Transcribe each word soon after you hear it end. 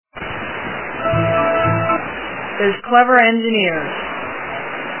There's clever engineers.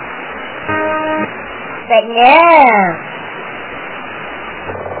 But no.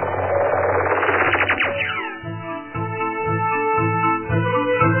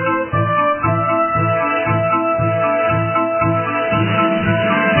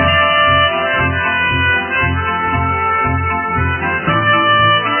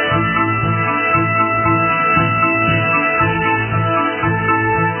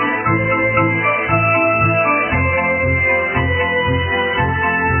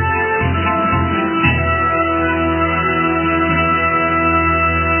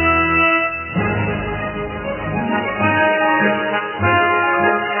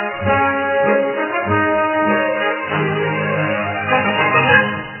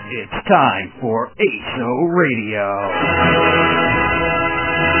 Time for ASO Radio.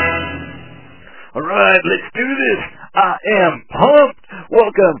 Alright, let's do this. I am pumped.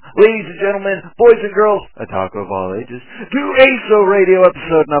 Welcome, ladies and gentlemen, boys and girls, a talk of all ages, to ASO Radio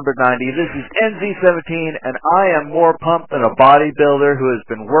episode number 90. This is NZ17, and I am more pumped than a bodybuilder who has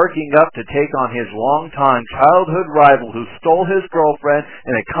been working up to take on his longtime childhood rival who stole his girlfriend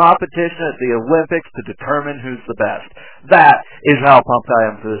in a competition at the Olympics to determine who's the best. That is how pumped I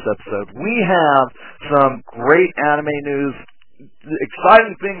am for this episode. We have some great anime news.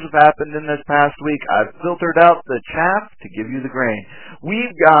 Exciting things have happened in this past week. I've filtered out the chaff to give you the grain.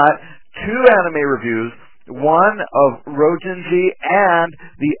 We've got two anime reviews, one of Roujinji and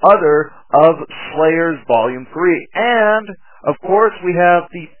the other of Slayers Volume 3. And, of course, we have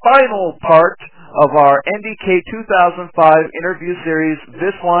the final part of our NDK 2005 interview series,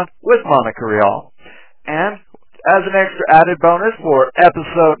 this one with Monica Rial. And as an extra added bonus for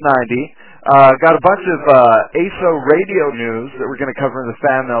episode 90, got a bunch of ASO radio news that we're going to cover in the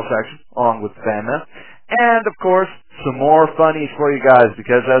fan mail section, along with fan mail. And, of course, some more funnies for you guys,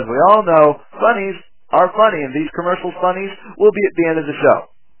 because as we all know, funnies are funny, and these commercial funnies will be at the end of the show.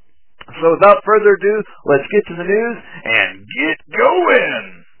 So without further ado, let's get to the news and get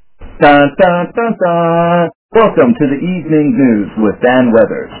going! Dun, dun, dun, dun. Welcome to the evening news with Dan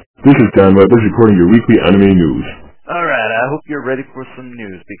Weathers. This is Dan Weathers reporting your weekly anime news. Alright, I hope you're ready for some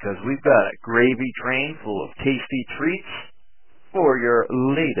news, because we've got a gravy train full of tasty treats for your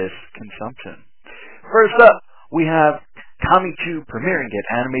latest consumption. First up, we have Kamichu premiering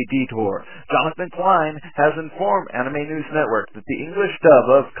at Anime Detour. Jonathan Klein has informed Anime News Network that the English dub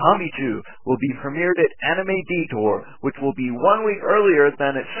of Kamichu will be premiered at Anime Detour, which will be 1 week earlier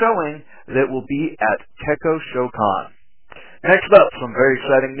than its showing that will be at Kekko Shokan. Next up, some very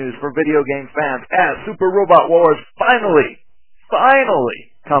exciting news for video game fans as Super Robot Wars finally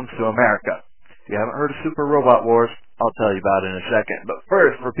comes to America. If you haven't heard of Super Robot Wars, I'll tell you about it in a second. But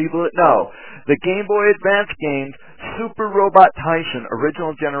first, for people that know, the Game Boy Advance games Super Robot Tyson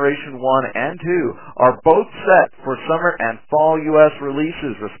Original Generation 1 and 2 are both set for summer and fall U.S.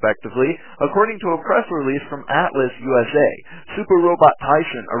 releases, respectively, according to a press release from Atlas USA. Super Robot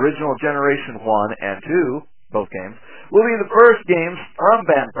Tyson Original Generation 1 and 2, both games, will be the first games from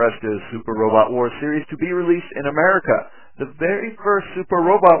Banpresto's Super Robot Wars series to be released in America. The very first Super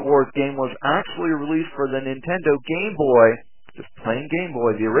Robot Wars game was actually released for the Nintendo Game Boy, just plain Game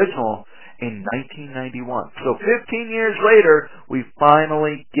Boy, the original, in 1991. So 15 years later, we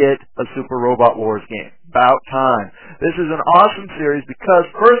finally get a Super Robot Wars game. About time. This is an awesome series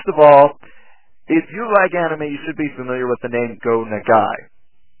because, first of all, if you like anime, you should be familiar with the name Go Nagai.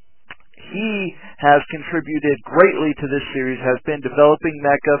 He has contributed greatly to this series, has been developing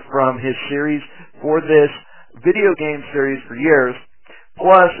mecha from his series for this video game series for years.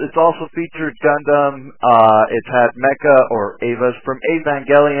 Plus, it's also featured Gundam, it's had mecha or Evas from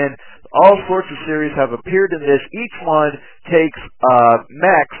Evangelion. All sorts of series have appeared in this. Each one takes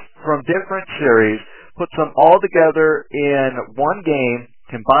mechs from different series, puts them all together in one game,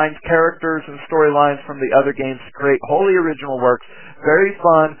 combines characters and storylines from the other games to create wholly original works. Very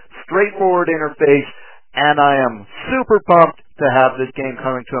fun, straightforward interface, and I am super pumped to have this game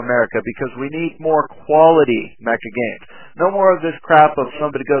coming to America because we need more quality mecha games. No more of this crap of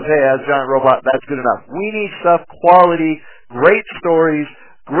somebody goes, hey, as a giant robot, that's good enough. We need stuff quality, great stories,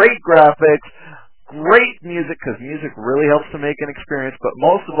 great graphics, great music, because music really helps to make an experience, but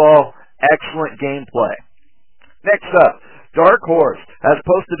most of all, excellent gameplay. Next up, Dark Horse has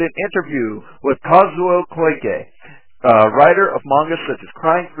posted an interview with Kazuo Koike, writer of mangas such as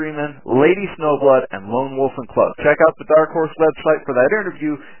Crying Freeman, Lady Snowblood, and Lone Wolf and Cub. Check out the Dark Horse website for that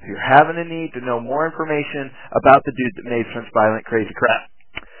interview if you're having a need to know more information about the dude that made such violent, crazy crap.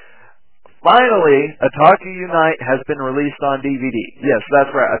 Finally, Otaku Unite has been released on DVD. Yes,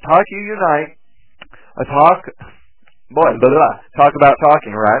 that's right. Otaku Unite, talk about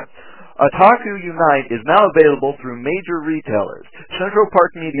talking, right? Otaku Unite is now available through major retailers. Central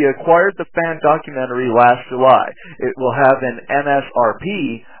Park Media acquired the fan documentary last July. It will have an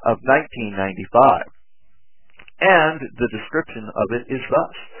MSRP of $19.95. And the description of it is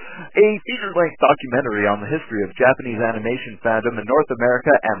thus: a feature-length documentary on the history of Japanese animation fandom in North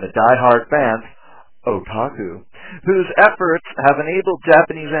America and the die-hard fans, Otaku, whose efforts have enabled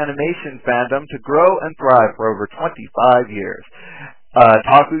Japanese animation fandom to grow and thrive for over 25 years.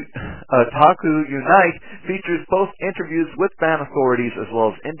 Otaku Unite features both interviews with fan authorities as well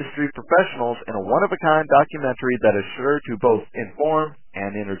as industry professionals in a one-of-a-kind documentary that is sure to both inform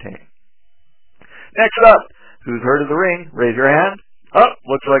and entertain. Next up, who's heard of The Ring? Raise your hand. Oh,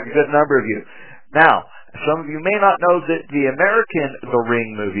 looks like a good number of you. Now, some of you may not know that the American The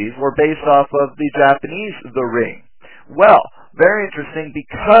Ring movies were based off of the Japanese The Ring. Well, very interesting,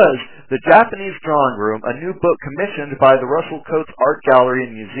 because the Japanese Drawing Room, a new book commissioned by the Russell Coates Art Gallery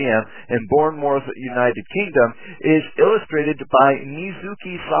and Museum in Bournemouth, United Kingdom, is illustrated by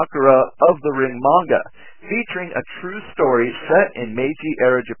Mizuki Sakura of the Ring manga. Featuring a true story set in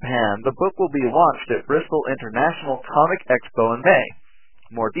Meiji-era Japan, the book will be launched at Bristol International Comic Expo in May.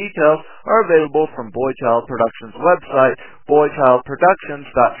 More details are available from Boychild Productions' website,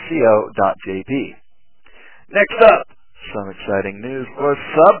 boychildproductions.co.jp. Next up, some exciting news for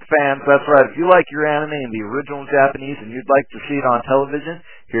sub-fans. That's right, if you like your anime in the original Japanese and you'd like to see it on television,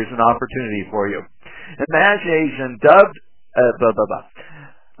 here's an opportunity for you. Imagination dubbed...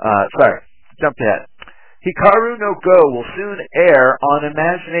 jumped ahead. Hikaru no Go will soon air on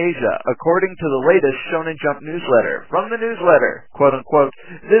Imaginasia, according to the latest Shonen Jump newsletter. From the newsletter, quote-unquote,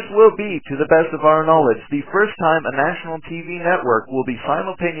 this will be, to the best of our knowledge, the first time a national TV network will be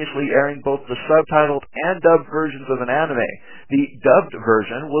simultaneously airing both the subtitled and dubbed versions of an anime. The dubbed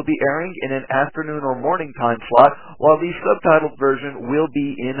version will be airing in an afternoon or morning time slot, while the subtitled version will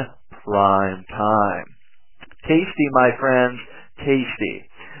be in prime time. Tasty, my friends, tasty.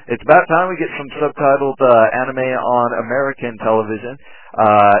 It's about time we get some subtitled anime on American television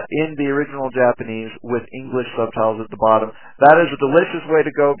in the original Japanese with English subtitles at the bottom. That is a delicious way to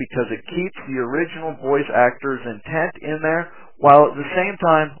go because it keeps the original voice actors' intent in there while at the same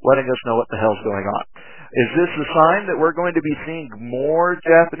time letting us know what the hell's going on. Is this a sign that we're going to be seeing more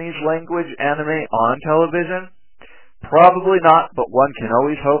Japanese language anime on television? Probably not, but one can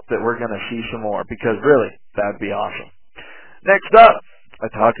always hope that we're going to see some more because really, that'd be awesome. Next up,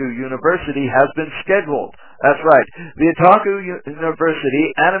 Otaku University has been scheduled. That's right. The Otaku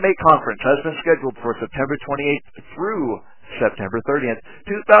University Anime Conference has been scheduled for September 28th through September 30th,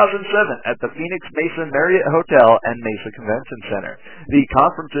 2007 at the Phoenix Mesa Marriott Hotel and Mesa Convention Center. The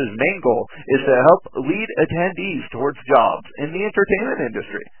conference's main goal is to help lead attendees towards jobs in the entertainment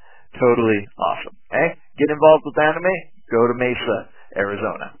industry. Totally awesome. Get involved with anime? Go to Mesa,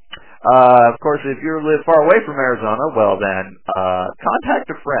 Arizona. Of course, if you live far away from Arizona, well then,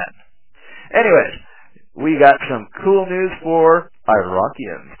 contact a friend. Anyways, we got some cool news for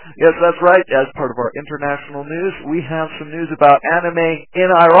Iraqians. Yes, that's right. As part of our international news, we have some news about anime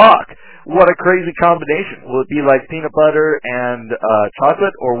in Iraq. What a crazy combination. Will it be like peanut butter and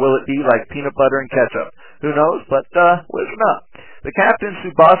chocolate, or will it be like peanut butter and ketchup? Who knows, but listen up. The Captain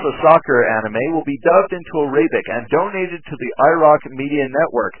Tsubasa soccer anime will be dubbed into Arabic and donated to the Iraq Media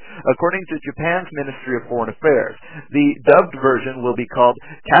Network, according to Japan's Ministry of Foreign Affairs. The dubbed version will be called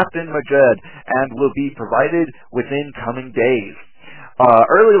Captain Majed and will be provided within coming days.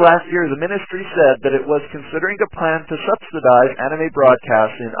 Early last year, the ministry said that it was considering a plan to subsidize anime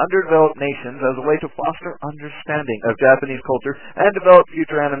broadcasts in underdeveloped nations as a way to foster understanding of Japanese culture and develop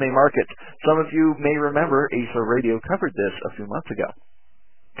future anime markets. Some of you may remember Acer Radio covered this a few months ago.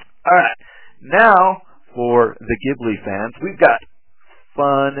 Alright, now for the Ghibli fans, we've got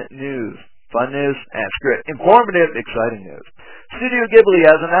fun news. Fun news and informative, exciting news. Studio Ghibli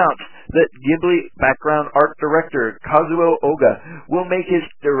has announced that Ghibli background art director Kazuo Oga will make his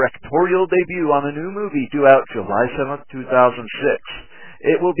directorial debut on a new movie due out July 7th, 2006.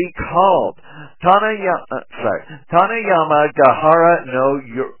 It will be called Tanayama Gahara no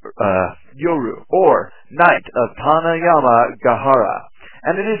Yoru, or Night of Tanayama Gahara.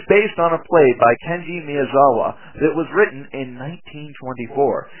 And it is based on a play by Kenji Miyazawa that was written in 1924.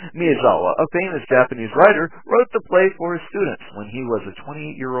 Miyazawa, a famous Japanese writer, wrote the play for his students when he was a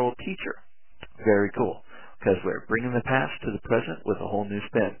 28-year-old teacher. Very cool, because we're bringing the past to the present with a whole new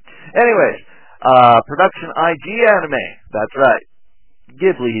spin. Anyways, Production IG Anime, that's right.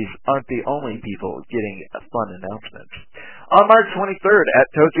 Ghiblis aren't the only people getting fun announcements. On March 23rd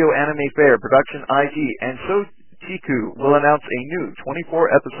at Tokyo Anime Fair, Production IG and Chiku will announce a new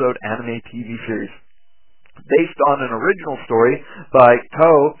 24-episode anime TV series based on an original story by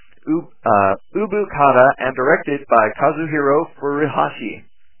To Ubukata and directed by Kazuhiro Furuhashi.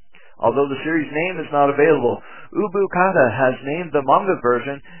 Although the series name is not available, Ubukata has named the manga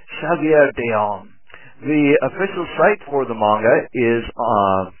version Xavier Daon. The official site for the manga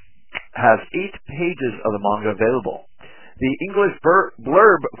has 8 pages of the manga available. The English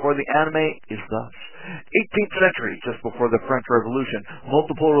blurb for the anime is thus: 18th century, just before the French Revolution,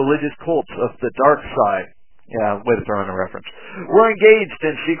 multiple religious cults of the dark side, way to throw in a reference, were engaged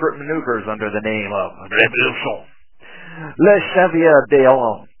in secret maneuvers under the name of Révolution. Le Chevalier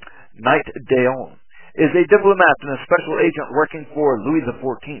d'Eon, Knight d'Eon, is a diplomat and a special agent working for Louis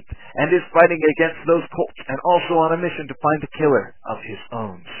XIV, and is fighting against those cults and also on a mission to find the killer of his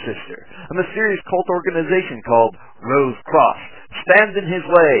own sister. A mysterious cult organization called Rose Cross stands in his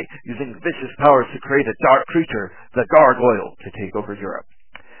way, using vicious powers to create a dark creature, the Gargoyle, to take over Europe.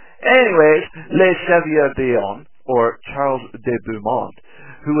 Anyways, Le Chevalier d'Eon, or Charles de Beaumont,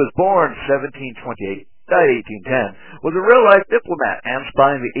 who was born 1728, died 1810, was a real-life diplomat and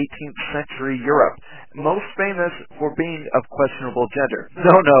spy in the 18th century Europe, most famous for being of questionable gender.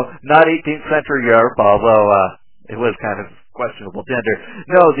 No, not 18th century Europe, although it was kind of questionable gender.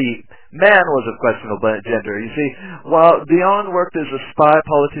 No, the man was of questionable gender. You see, while Dion worked as a spy,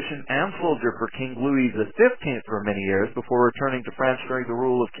 politician, and soldier for King Louis XV for many years before returning to France during the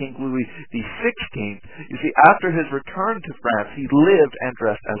rule of King Louis XVI, you see, after his return to France, he lived and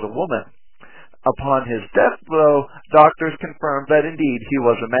dressed as a woman. Upon his death, though, doctors confirmed that indeed he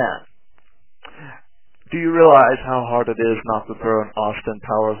was a man. Do you realize how hard it is not to throw an Austin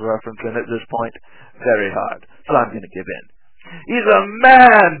Powers reference in at this point? Very hard. So I'm going to give in. He's a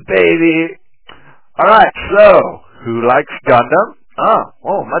man, baby! Alright, so, who likes Gundam?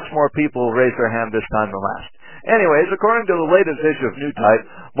 Much more people raised their hand this time than last. Anyways, according to the latest issue of New Type,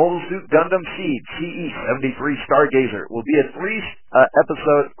 Mobile Suit Gundam Seed CE-73 Stargazer will be a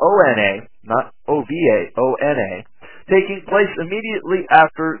 3-episode ONA, not OVA, ONA, taking place immediately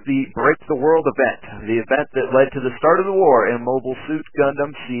after the Break the World event, the event that led to the start of the war in Mobile Suit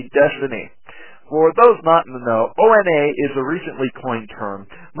Gundam Seed Destiny. For those not in the know, ONA is a recently coined term,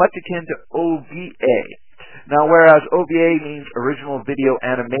 much akin to OVA. Now, whereas OVA means original video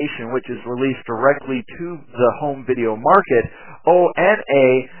animation, which is released directly to the home video market,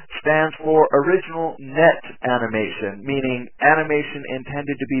 ONA stands for original net animation, meaning animation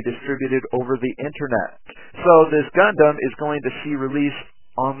intended to be distributed over the internet. So this Gundam is going to see release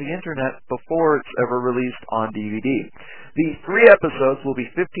on the internet before it's ever released on DVD. The 3 episodes will be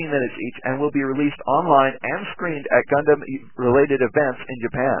 15 minutes each and will be released online and screened at Gundam-related events in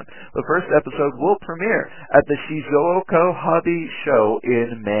Japan. The first episode will premiere at the Shizuoka Hobby Show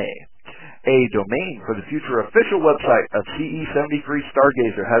in May. A domain for the future official website of CE-73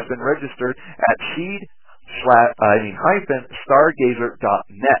 Stargazer has been registered at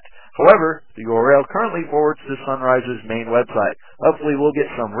seed-stargazer.net. However, the URL currently forwards to Sunrise's main website. Hopefully we'll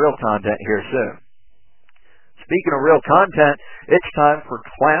get some real content here soon. Speaking of real content, it's time for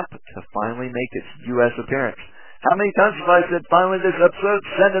Clamp to finally make its U.S. appearance. How many times have I said finally this episode?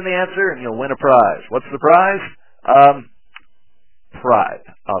 Send in the answer and you'll win a prize. What's the prize? Pride.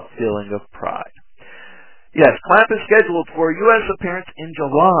 A feeling of pride. Yes, Clamp is scheduled for a U.S. appearance in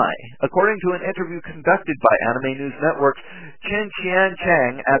July. According to an interview conducted by Anime News Network's Chen Qian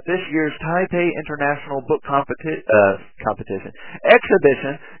Chang at this year's Taipei International Book Exhibition,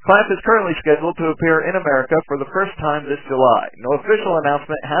 Clamp is currently scheduled to appear in America for the first time this July. No official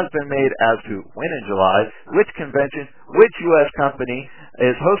announcement has been made as to when in July, which convention, which U.S. company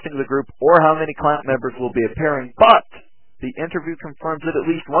is hosting the group, or how many Clamp members will be appearing, but the interview confirms that at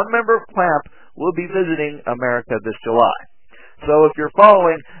least one member of Clamp will be visiting America this July. So if you're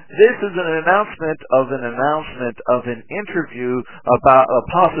following, this is an announcement of an interview about a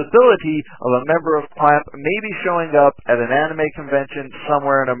possibility of a member of Clamp maybe showing up at an anime convention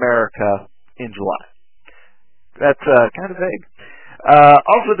somewhere in America in July. That's kind of vague.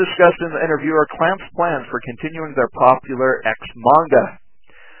 Also discussed in the interview are Clamp's plans for continuing their popular X manga.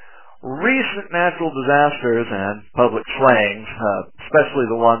 Recent natural disasters and public slayings, especially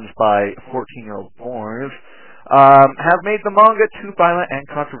the ones by 14-year-old boys, have made the manga too violent and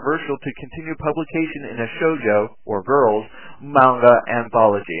controversial to continue publication in a shoujo, or girls, manga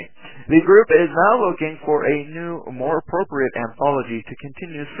anthology. The group is now looking for a new, more appropriate anthology to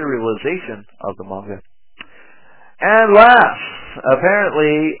continue serialization of the manga. And last,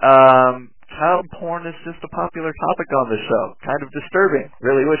 apparently, child porn is just a popular topic on this show. Kind of disturbing.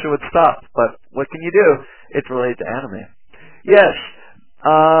 Really wish it would stop. But what can you do? It's related to anime. Yes.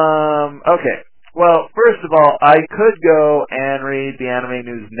 Okay. Well, first of all, I could go and read the Anime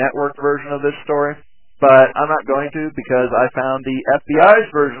News Network version of this story. but I'm not going to because I found the FBI's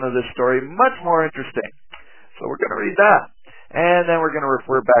version of this story much more interesting. So we're going to read that. And then we're going to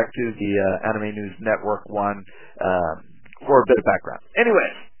refer back to the Anime News Network one for a bit of background.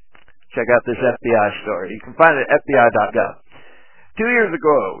 Anyways, check out this FBI story. You can find it at FBI.gov. 2 years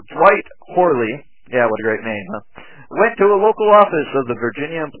ago, Dwight Horley, yeah, what a great name, huh? Went to a local office of the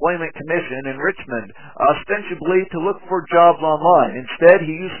Virginia Employment Commission in Richmond, ostensibly to look for jobs online. Instead,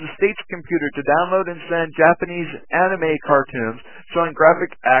 he used the state's computer to download and send Japanese anime cartoons showing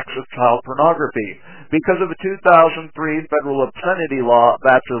graphic acts of child pornography. Because of a 2003 federal obscenity law,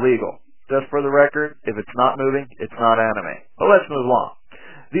 that's illegal. Just for the record, if it's not moving, it's not anime. But let's move along.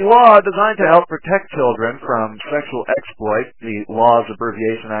 The law, designed to help protect children from sexual exploit, the law's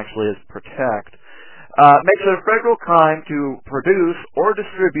abbreviation actually is PROTECT, makes it a federal crime to produce or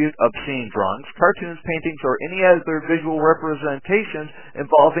distribute obscene drawings, cartoons, paintings, or any other visual representations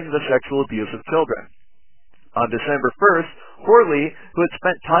involving the sexual abuse of children. On December 1st, Horley, who had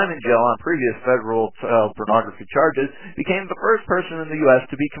spent time in jail on previous federal child pornography charges, became the first person in the U.S.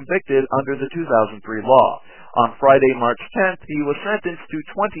 to be convicted under the 2003 law. On Friday, March 10th, he was sentenced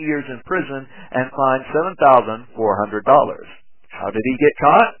to 20 years in prison and fined $7,400. How did he get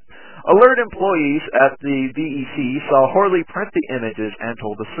caught? Alert employees at the VEC saw Horley print the images and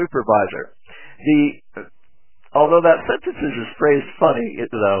told the supervisor. Although that sentence is phrased funny,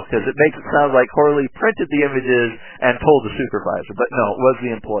 though, because it makes it sound like Horley printed the images and told the supervisor, but no, it was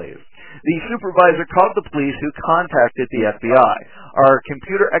the employees. The supervisor called the police, who contacted the FBI. Our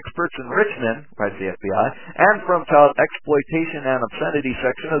computer experts in Richmond, writes the FBI, and from Child Exploitation and Obscenity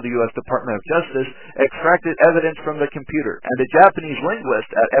section of the U.S. Department of Justice, extracted evidence from the computer, and a Japanese linguist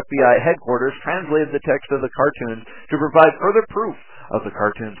at FBI headquarters translated the text of the cartoons to provide further proof of the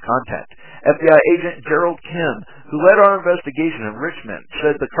cartoon's content. FBI agent Gerald Kim, who led our investigation in Richmond,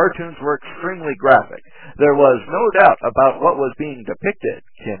 said the cartoons were extremely graphic. There was no doubt about what was being depicted,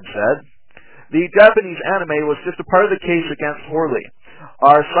 Kim said. The Japanese anime was just a part of the case against Horley.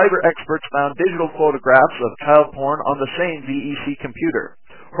 Our cyber experts found digital photographs of child porn on the same VEC computer.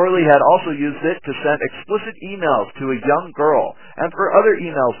 Horley had also used it to send explicit emails to a young girl and for other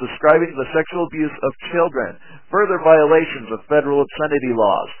emails describing the sexual abuse of children, further violations of federal obscenity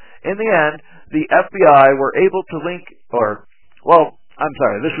laws. In the end, the FBI were able to link,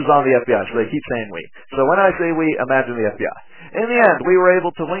 this is on the FBI, so they keep saying we. So when I say we, imagine the FBI. In the end, we were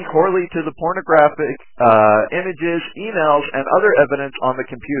able to link Horley to the pornographic images, emails, and other evidence on the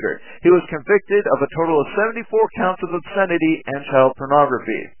computer. He was convicted of a total of 74 counts of obscenity and child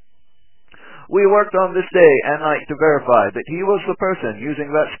pornography. We worked on this day and night to verify that he was the person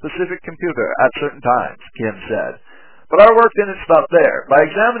using that specific computer at certain times, Kim said. But our work didn't stop there. By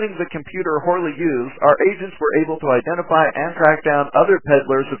examining the computer Horley used, our agents were able to identify and track down other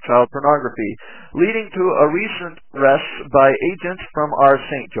peddlers of child pornography, leading to a recent arrest by agents from our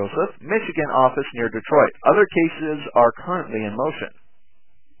St. Joseph, Michigan office near Detroit. Other cases are currently in motion.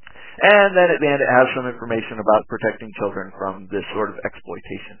 And then at the end it has some information about protecting children from this sort of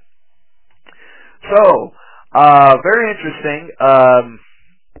exploitation. So, very interesting.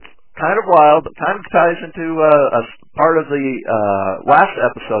 Kind of wild, kind of ties into a part of the last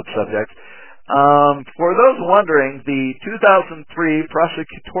episode subject. For those wondering, the 2003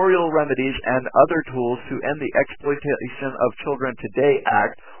 Prosecutorial Remedies and Other Tools to End the Exploitation of Children Today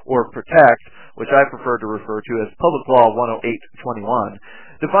Act, or PROTECT, which I prefer to refer to as Public Law 108-21,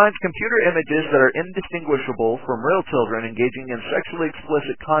 defines computer images that are indistinguishable from real children engaging in sexually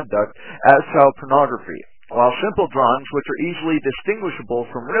explicit conduct as child pornography, while simple drawings which are easily distinguishable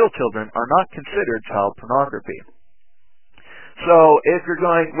from real children are not considered child pornography. So if you're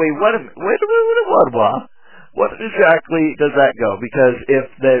going, what exactly does that go? Because if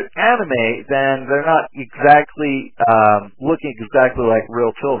they're anime, then they're not exactly looking exactly like real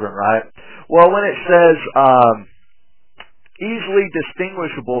children, right? Well, when it says easily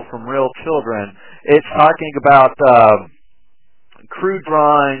distinguishable from real children, it's talking about crude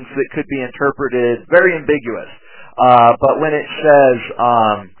drawings that could be interpreted very ambiguous. But when it says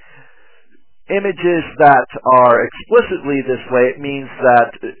images that are explicitly this way, it means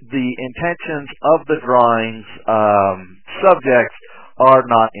that the intentions of the drawings subjects are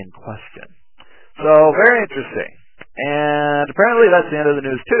not in question. So very interesting. And apparently that's the end of the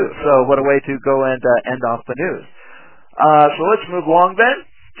news too. So what a way to go and end off the news. So let's move along then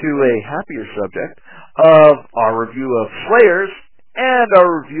to a happier subject of our review of Slayers and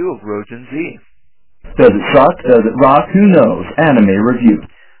our review of Rojin Z. Does it suck? Does it rock? Who knows? Anime review.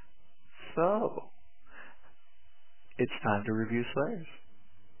 So, it's time to review Slayers.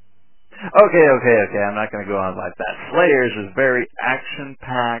 Okay, I'm not going to go on like that. Slayers is very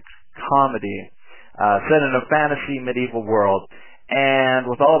action-packed comedy set in a fantasy medieval world. And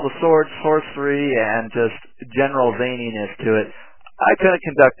with all the swords, sorcery, and just general zaniness to it, I couldn't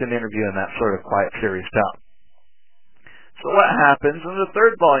conduct an interview in that sort of quiet, serious tone. So what happens in the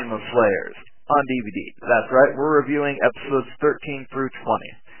third volume of Slayers on DVD? That's right, we're reviewing episodes 13 through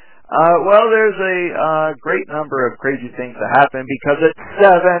 20. Well, there's a great number of crazy things that happen because it's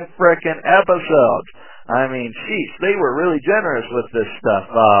 7 frickin' episodes. I mean, sheesh, they were really generous with this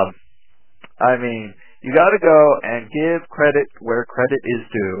stuff. I mean, you got to go and give credit where credit is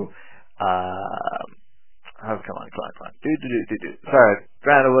due. Come on. Sorry,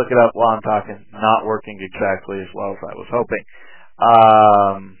 trying to look it up while I'm talking. Not working exactly as well as I was hoping.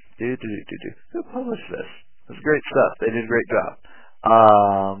 Who published this? It was great stuff. They did a great job.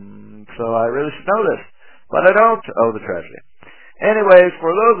 So I really should know this, but I don't. Oh, the tragedy. Anyways,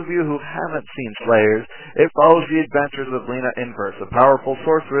 for those of you who haven't seen Slayers, it follows the adventures of Lena Inverse, a powerful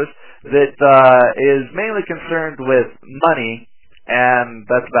sorceress that is mainly concerned with money, and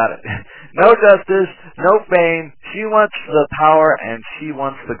that's about it. No justice, no fame. She wants the power, and she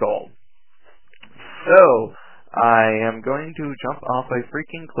wants the gold. So, I am going to jump off a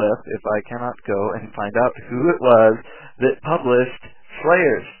freaking cliff if I cannot go and find out who it was that published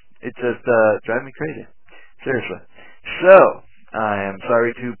Slayers. It just drives me crazy. Seriously. So, I am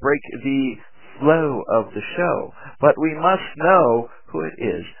sorry to break the flow of the show, but we must know who it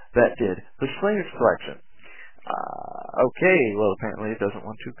is that did the Slayers collection. Okay, well apparently it doesn't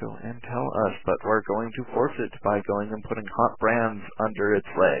want to go and tell us, but we're going to force it by going and putting hot brands under its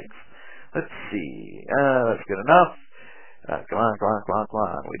legs. Let's see, that's good enough. Come on.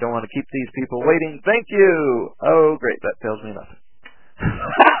 We don't want to keep these people waiting. Thank you! Oh great, that tells me nothing.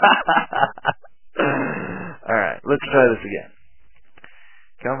 Alright, let's try this again.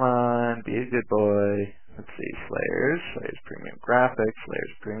 Come on, be a good boy. Let's see, Slayers Premium Graphics,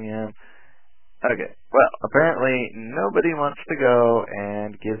 Slayers Premium. Okay, well, apparently nobody wants to go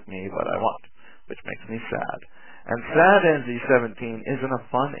and give me what I want, which makes me sad. And sad NZ-17 isn't a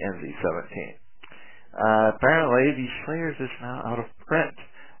fun NZ-17. Apparently the Slayers is now out of print.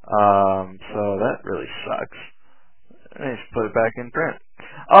 So that really sucks. I just put it back in print.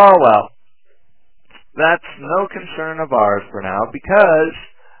 Oh well. That's no concern of ours for now, because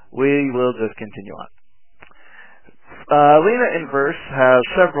we will just continue on. Lena Inverse has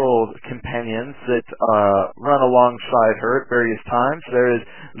several companions that run alongside her at various times. There is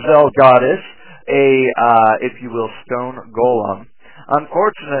Zel'Goddess, if you will, stone golem.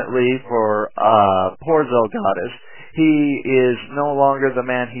 Unfortunately for poor Zel'Goddess, he is no longer the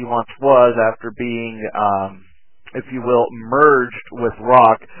man he once was after being if you will, merged with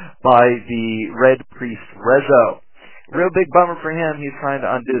rock by the Red Priest Rezo. Real big bummer for him. He's trying to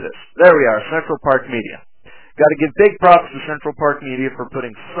undo this. There we are, Central Park Media. Got to give big props to Central Park Media for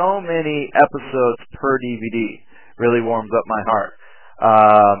putting so many episodes per DVD. Really warms up my heart.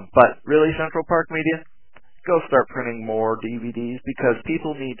 But really, Central Park Media, go start printing more DVDs because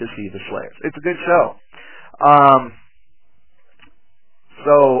people need to see the Slayers. It's a good show.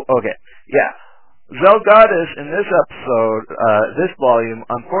 Okay, yeah. Zel'Goddess in this episode, this volume,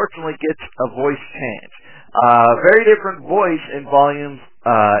 unfortunately gets a voice change. Very different voice in volumes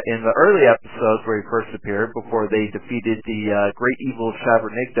in the early episodes where he first appeared before they defeated the great evil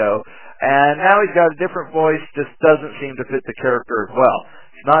Shabernigdo. And now he's got a different voice, just doesn't seem to fit the character as well.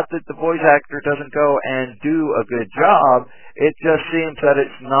 It's not that the voice actor doesn't go and do a good job, it just seems that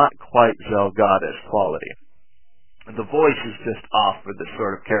it's not quite Zel'Goddess quality. The voice is just off for this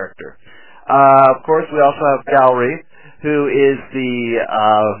sort of character. Of course, we also have Gallery, who is the,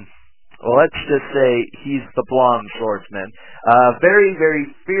 let's just say he's the blonde swordsman. Very, very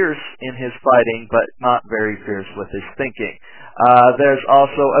fierce in his fighting, but not very fierce with his thinking. There's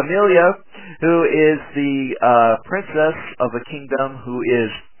also Amelia, who is the princess of a kingdom who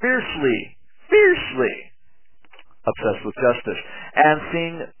is fiercely obsessed with justice, and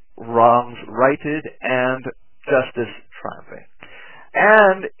seeing wrongs righted and justice triumphing.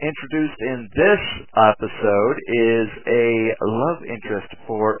 And introduced in this episode is a love interest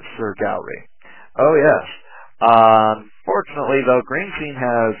for Sir Gowry. Oh yes. Fortunately, though, Green Scene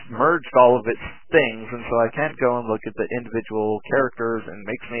has merged all of its things, and so I can't go and look at the individual characters, and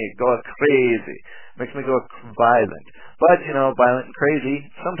makes me go crazy. Makes me go violent. But, you know, violent and crazy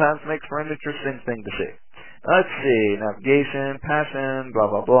sometimes makes for an interesting thing to see. Let's see. Navigation, passion, blah,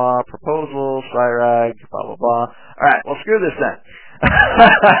 blah, blah. Proposal, Slyrag, blah, blah, blah. Alright, well, screw this then.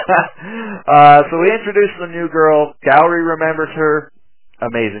 So we introduced the new girl. Gowry remembers her,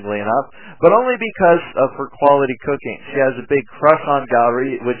 amazingly enough, but only because of her quality cooking. She has a big crush on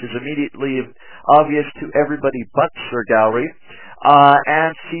Gowry, which is immediately obvious to everybody but Sir Gowry.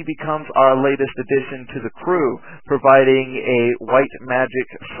 and she becomes our latest addition to the crew, providing a white magic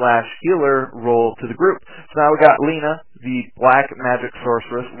 / healer role to the group. So now we got Lena, the black magic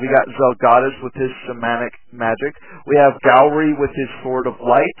sorceress. We got Zelgadis with his shamanic magic. We have Gowry with his sword of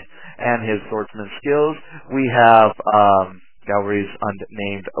light and his swordsman skills. We have Gowry's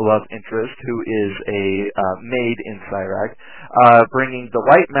unnamed love interest, who is a maid in Cyrac, bringing the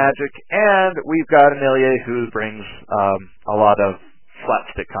white magic, and we've got Amelia, who brings a lot of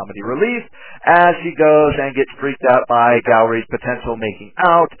slapstick comedy relief as she goes and gets freaked out by Gowry's potential making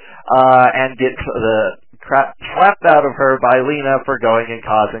out, and gets the crap slapped out of her by Lena for going and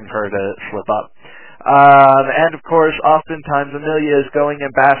causing her to slip up. And of course, oftentimes Amelia is going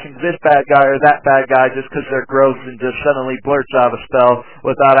and bashing this bad guy or that bad guy just because they're gross and just suddenly blurts out a spell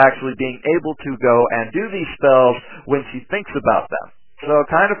without actually being able to go and do these spells when she thinks about them. So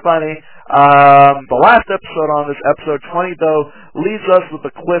kind of funny. The last episode on this, episode 20, though, leaves us with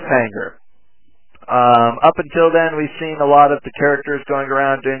a cliffhanger. Up until then, we've seen a lot of the characters going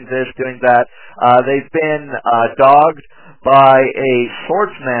around doing this, doing that. They've been dogged by a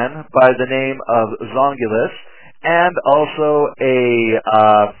swordsman by the name of Zongulus, and also a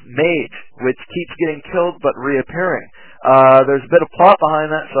mage, which keeps getting killed but reappearing. There's a bit of plot behind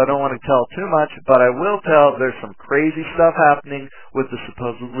that, so I don't want to tell too much, but I will tell there's some crazy stuff happening with the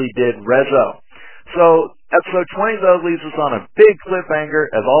supposedly dead Rezo. So, episode 20, though, leaves us on a big cliffhanger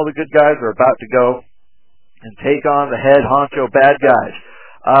as all the good guys are about to go and take on the head honcho bad guys.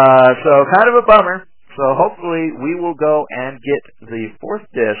 So, kind of a bummer. So, hopefully, we will go and get the 4th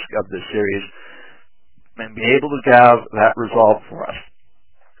disc of this series and be able to have that resolved for us.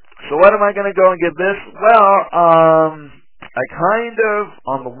 So, what am I going to go and give this? Well, I kind of,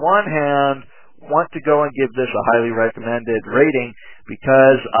 on the one hand, want to go and give this a highly recommended rating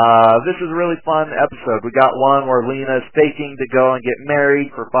because this is a really fun episode. We got one where Lena is faking to go and get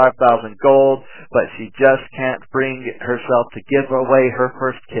married for 5,000 gold, but she just can't bring herself to give away her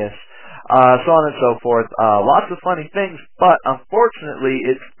first kiss. So on and so forth. Lots of funny things, but unfortunately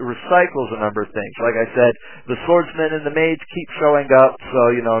it recycles a number of things. Like I said, the swordsman and the mage keep showing up, so,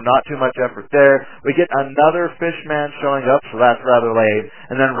 not too much effort there. We get another fishman showing up, so that's rather lame.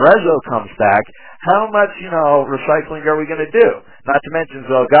 And then Rezo comes back. How much, recycling are we going to do? Not to mention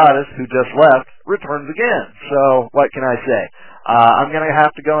Zelgadis, who just left, returns again. So, what can I say? I'm going to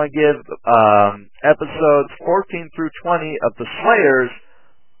have to go and give episodes 14 through 20 of The Slayers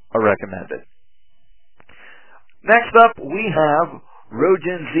a recommended. Next up, we have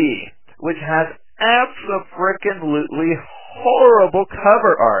Rojin Z, which has abso-frickin-lutely horrible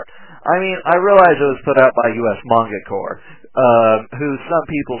cover art. I mean, I realize it was put out by U.S. Manga Corps, who some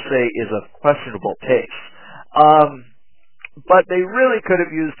people say is of questionable taste. But they really could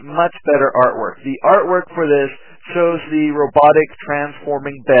have used much better artwork. The artwork for this shows the robotic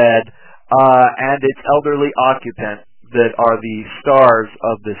transforming bed and its elderly occupant that are the stars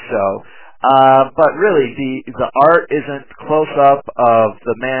of the show. But really, the art isn't close-up of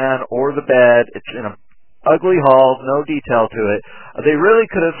the man or the bed. It's in an ugly haul, no detail to it. They really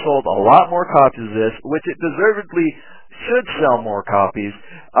could have sold a lot more copies of this, which it deservedly should sell more copies,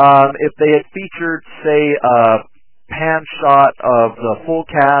 if they had featured, say, a pan shot of the full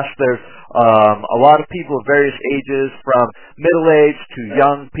cast. There's a lot of people of various ages, from middle-aged to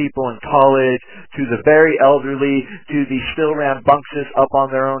young people in college, to the very elderly, to the still rambunctious up on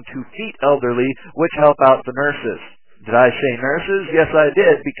their own 2 feet elderly, which help out the nurses. Did I say nurses? Yes, I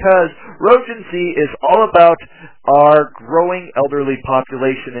did, because Rojin Z is all about our growing elderly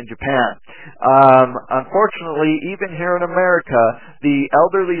population in Japan. Unfortunately, even here in America, the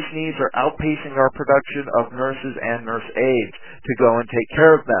elderly's needs are outpacing our production of nurses and nurse aides to go and take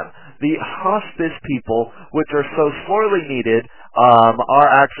care of them. The hospice people, which are so sorely needed, are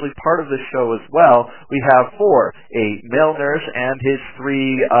actually part of the show as well. We have 4, a male nurse and his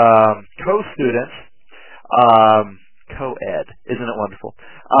 3 co-students, co-ed, isn't it wonderful?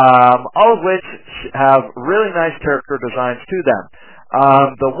 All of which have really nice character designs to them.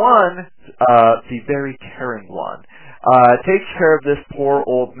 The one, the very caring one, takes care of this poor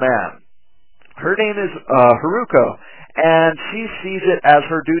old man. Her name is Haruko, and she sees it as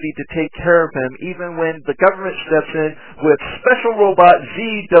her duty to take care of him even when the government steps in with Special Robot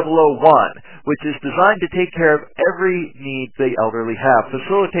Z001, which is designed to take care of every need the elderly have,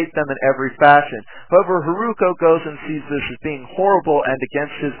 facilitate them in every fashion. However, Haruko goes and sees this as being horrible and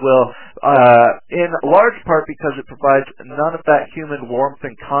against his will, in large part because it provides none of that human warmth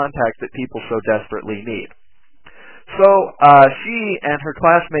and contact that people so desperately need. So she and her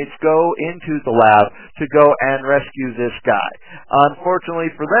classmates go into the lab to go and rescue this guy.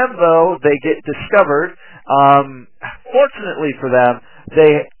 Unfortunately for them, though, they get discovered Fortunately for them,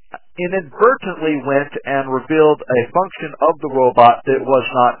 they inadvertently went and revealed a function of the robot that was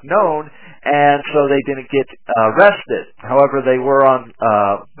not known, and so they didn't get arrested. However, they were on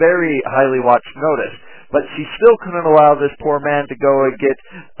very highly watched notice. But she still couldn't allow this poor man to go and get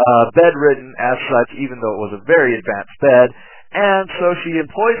bedridden as such, even though it was a very advanced bed. And so she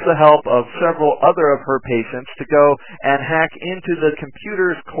employs the help of several other of her patients to go and hack into the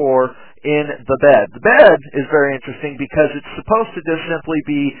computer's core in the bed. The bed is very interesting because it's supposed to just simply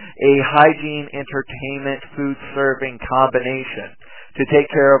be a hygiene, entertainment, food serving combination to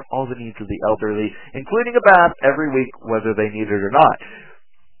take care of all the needs of the elderly, including a bath every week, whether they need it or not.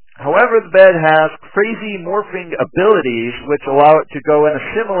 However, the bed has crazy morphing abilities which allow it to go and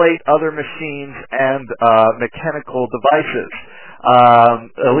assimilate other machines and mechanical devices,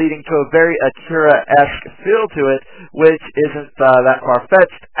 leading to a very Akira-esque feel to it, which isn't that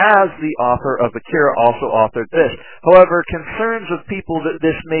far-fetched, as the author of Akira also authored this. However, concerns of people that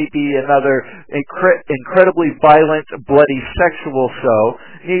this may be another incredibly violent, bloody sexual show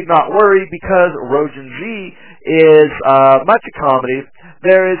need not worry, because Rojin Z is much a comedy.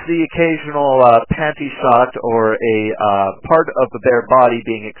 There is the occasional panty shot or a part of the bare body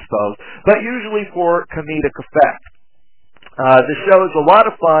being exposed, but usually for comedic effect. The show is a lot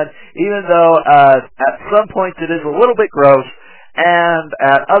of fun, even though at some points it is a little bit gross, and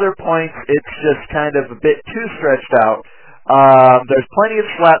at other points it's just kind of a bit too stretched out. There's plenty of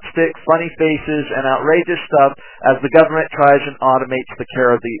slapstick, funny faces, and outrageous stuff as the government tries and automates the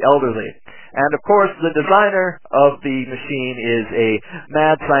care of the elderly. And of course, the designer of the machine is a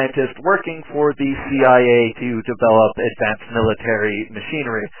mad scientist working for the CIA to develop advanced military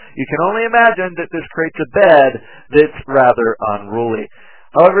machinery. You can only imagine that this creates a bed that's rather unruly.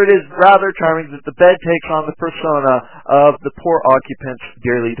 However, it is rather charming that the bed takes on the persona of the poor occupant's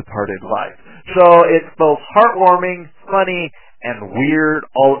dearly departed life. So it's both heartwarming, funny, and weird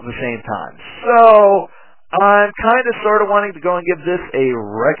all at the same time. So I'm kind of sort of wanting to go and give this a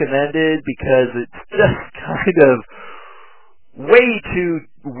recommended because it's just kind of way too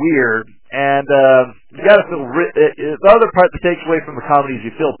weird. And you got to feel the other part that takes away from the comedy is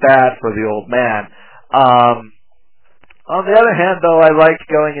you feel bad for the old man. On the other hand, though, I like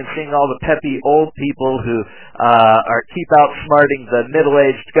going and seeing all the peppy old people who keep outsmarting the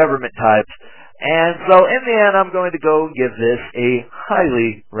middle-aged government types. And so in the end, I'm going to go and give this a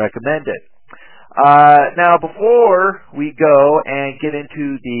highly recommended. Now, before we go and get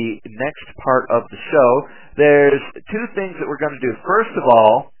into the next part of the show, there's two things that we're going to do. First of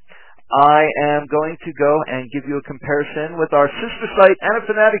all, I am going to go and give you a comparison with our sister site,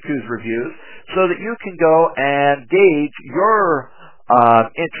 Anafanaticu's reviews, so that you can go and gauge your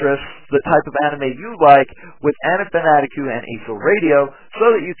interests, the type of anime you like, with Anafanaticu and ASO Radio,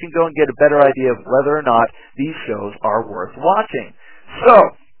 so that you can go and get a better idea of whether or not these shows are worth watching. So,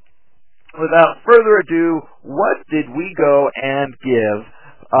 without further ado, what did we go and give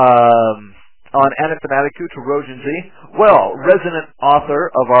on Anafanaticu to Rojin Z? Well, resident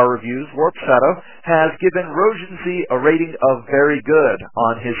author of our reviews, Warp Shadow, has given Rojin Z a rating of very good.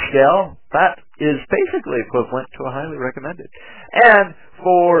 On his scale, that is basically equivalent to a highly recommended. And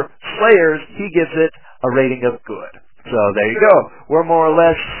for Slayers, he gives it a rating of good. So there you go. We're more or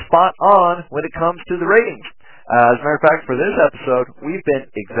less spot on when it comes to the ratings. As a matter of fact, for this episode, we've been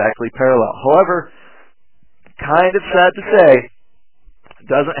exactly parallel. However, kind of sad to say,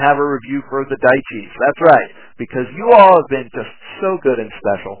 doesn't have a review for the Daichis. That's right, because you all have been just so good and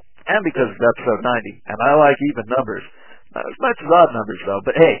special, and because it's episode 90, and I like even numbers. Not as much as odd numbers, though,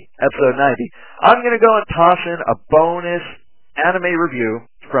 but hey, episode 90. I'm going to go and toss in a bonus anime review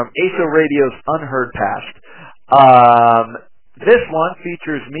from ASO Radio's Unheard Past. This one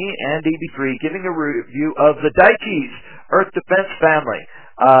features me and DB3 giving a review of the Daichis, Earth Defense Family.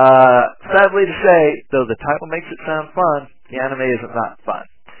 Sadly to say, though the title makes it sound fun, the anime isn't that fun.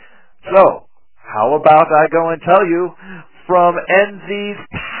 So, how about I go and tell you from NZ's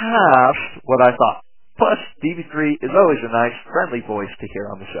past what I thought. Plus, DB3 is always a nice, friendly voice to hear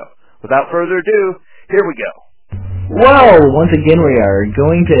on the show. Without further ado, here we go. Well, once again we are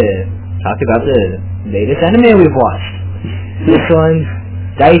going to talk about the latest anime we've watched. This one's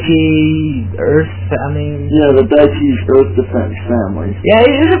Daichi Earth, Yeah, the Daichi's Earth Defense Family. Yeah,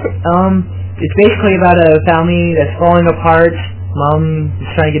 it's basically about a family that's falling apart. Mom is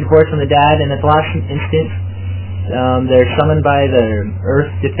trying to get divorced from the dad, and at the last instant, they're summoned by the Earth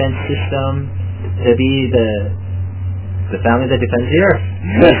Defense System to be the family that defends the Earth,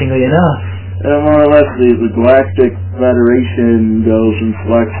 interestingly enough. More or less, the Galactic Federation goes and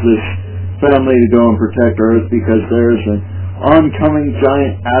selects this family to go and protect Earth because there's a oncoming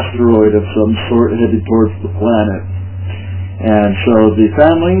giant asteroid of some sort headed towards the planet. And so the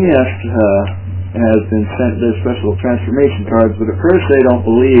family has been sent their special transformation cards, but at first they don't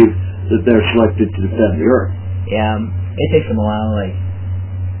believe that they're selected to defend the Earth. Yeah, it takes them a while. Like,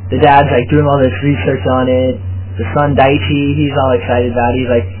 the dad's like doing all this research on it. The son Daichi, he's all excited about it.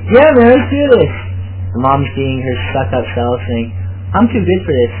 He's like, yeah man, let's do this. The mom's being her stuck-up self saying, I'm too good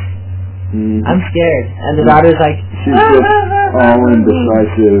for this. Mm-hmm. I'm scared. And the daughter's like, she's just all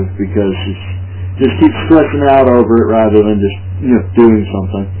indecisive because she just keeps stressing out over it rather than just doing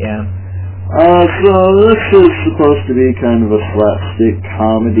something. Yeah. So this is supposed to be kind of a slapstick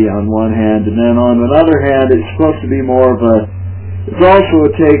comedy on one hand, and then on another hand, it's supposed to be more of it's also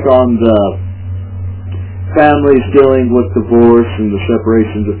a take on the families dealing with divorce and the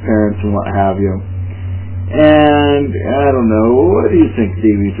separations of parents and what have you. And I don't know, what do you think,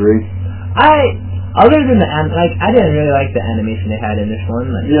 DB3? Other than I didn't really like the animation they had in this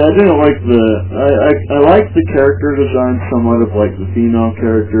one. Yeah, I didn't like I liked the character design somewhat of like the female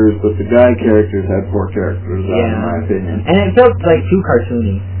characters, but the guy characters had poor character design in my opinion. And it felt like too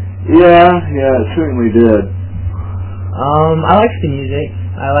cartoony. Yeah, it certainly did. I liked the music.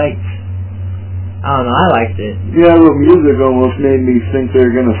 I don't know, I liked it. Yeah, the music almost made me think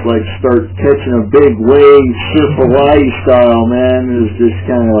they're gonna like start catching a big wave, Surf Hawaii style, man. It was just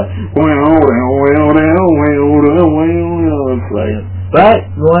kind of like, it's like. But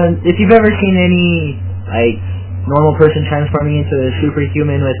if you've ever seen any like normal person transforming into a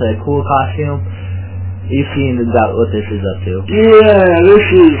superhuman with a cool costume, you've seen about what this is up to. Yeah, this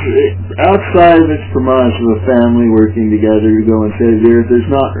is outside of its premise of a family working together to go and save the Earth. There's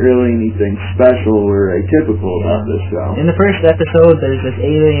not really anything special or atypical about this show. In the first episode, there's this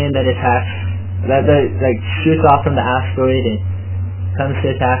alien that attacks, that like shoots off from the asteroid and comes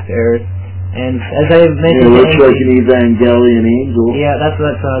to attack the Earth. And as I mentioned, it looks like an Evangelion angel. Yeah, that's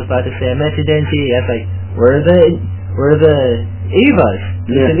what I was about to say. I mentioned NG. I was like, where are the Evas?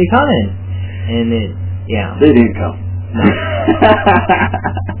 They should be coming, and it. Yeah. They didn't come. No.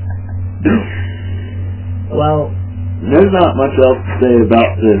 Well, there's not much else to say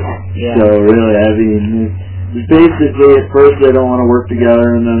about this show, really. I mean, basically, at first they don't want to work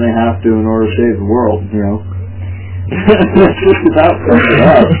together, and then they have to in order to save the world, That's just about sums it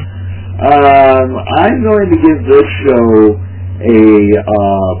up. I'm going to give this show a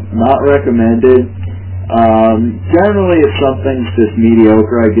not recommended. Generally, if something's just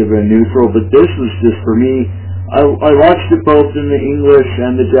mediocre, I give it a neutral, but this was just, for me, I watched it both in the English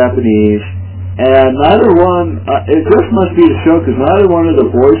and the Japanese, and neither one, it just must be the show, because neither one of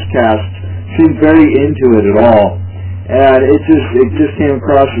the voice casts seemed very into it at all, and it just came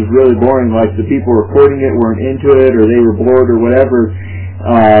across as really boring, like the people recording it weren't into it, or they were bored, or whatever,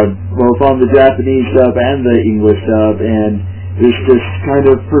 both on the Japanese dub and the English dub, and this just kind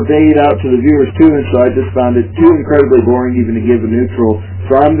of pervade out to the viewers too, and so I just found it too incredibly boring even to give a neutral.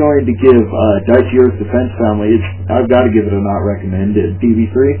 So I'm going to give Daichi Earth Defense Family, I've got to give it a not recommended.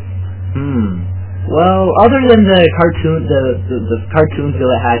 DB3? Well, other than the cartoon, the cartoon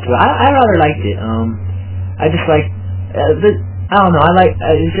feel it had to it, I rather liked it. I just like, I don't know,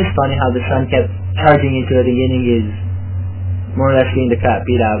 it's just funny how the son kept charging into it and getting his, more or less getting the crap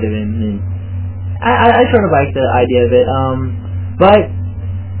beat out of him, and I sort of like the idea of it, but,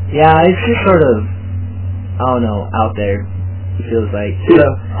 yeah, it's just sort of, I don't know, out there, it feels like. So,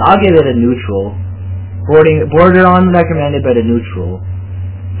 I'll give it a neutral. Border on recommended, but a neutral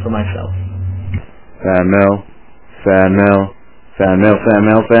for myself. Fan mail.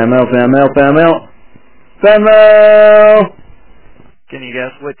 Can you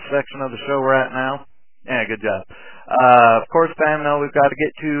guess which section of the show we're at now? Yeah, good job. Of course, fan mail we've got to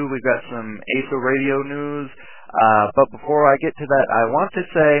get to. We've got some ASO radio news. But before I get to that, I want to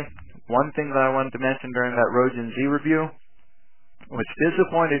say one thing that I wanted to mention during that Rojin Z review, which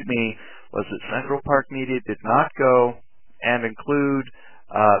disappointed me, was that Central Park Media did not go and include,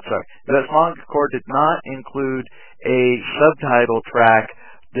 that Manga Corps did not include a subtitle track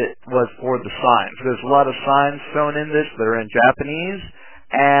that was for the signs. There's a lot of signs shown in this that are in Japanese,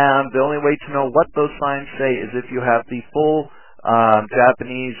 and the only way to know what those signs say is if you have the full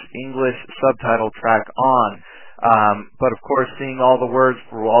Japanese-English subtitle track on. But of course, seeing all the words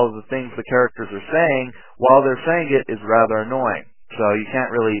for all of the things the characters are saying while they're saying it is rather annoying. So you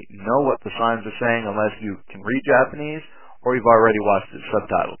can't really know what the signs are saying unless you can read Japanese or you've already watched it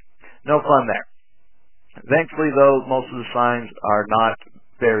subtitled. No fun there. Thankfully, though, most of the signs are not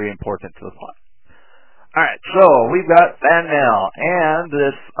very important to the plot. Alright, so we've got fan mail, and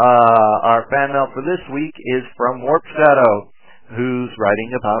this, our fan mail for this week is from Warp Shadow, who's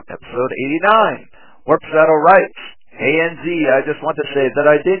writing about episode 89. Warp Shadow writes, ANZ, I just want to say that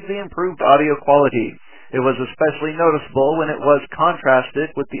I dig the improved audio quality. It was especially noticeable when it was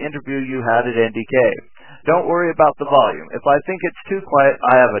contrasted with the interview you had at NDK. Don't worry about the volume. If I think it's too quiet,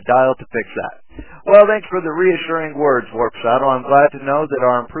 I have a dial to fix that. Well, thanks for the reassuring words, Warp Saddle. I'm glad to know that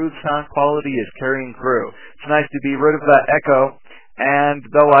our improved sound quality is carrying through. It's nice to be rid of that echo, and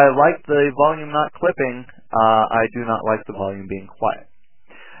though I like the volume not clipping, I do not like the volume being quiet.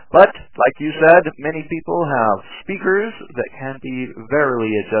 But, like you said, many people have speakers that can be verily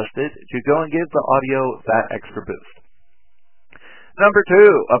adjusted to go and give the audio that extra boost. Number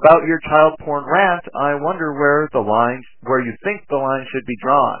 2, about your child porn rant, I wonder where you think the line should be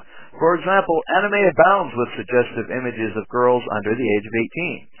drawn. For example, anime abounds with suggestive images of girls under the age of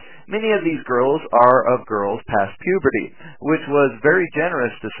 18. Many of these girls are of girls past puberty, which was very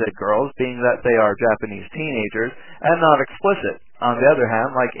generous to said girls, being that they are Japanese teenagers and not explicit. On the other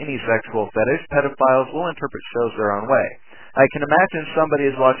hand, like any sexual fetish, pedophiles will interpret shows their own way. I can imagine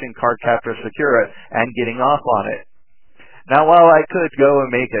somebody is watching Cardcaptor Sakura and getting off on it. Now, while I could go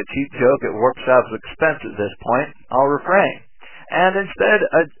and make a cheap joke at Warp Saddle's expense at this point, I'll refrain, and instead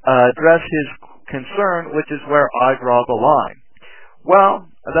address his concern, which is where I draw the line. Well,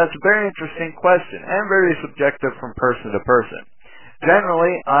 that's a very interesting question, and very subjective from person to person.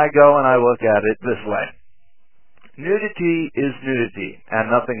 Generally, I go and I look at it this way. Nudity is nudity, and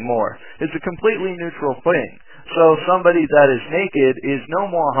nothing more. It's a completely neutral thing. So somebody that is naked is no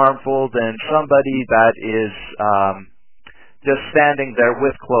more harmful than somebody that is just standing there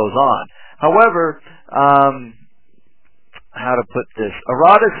with clothes on. However, how to put this?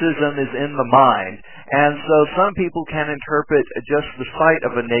 Eroticism is in the mind, and so some people can interpret just the sight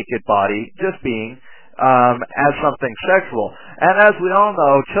of a naked body, just being, as something sexual. And as we all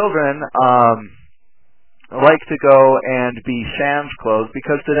know, children like to go and be sans clothes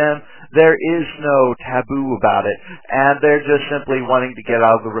because to them there is no taboo about it, and they're just simply wanting to get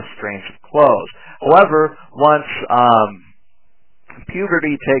out of the restraints of clothes. However, once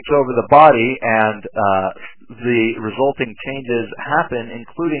puberty takes over the body and the resulting changes happen,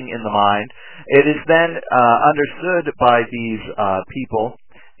 including in the mind, it is then understood by these people,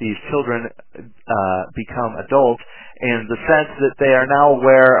 these children become adults, in the sense that they are now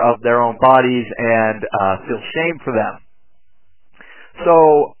aware of their own bodies and feel shame for them.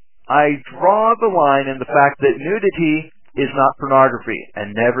 So I draw the line in the fact that nudity is not pornography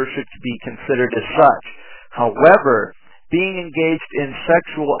and never should be considered as such. However, being engaged in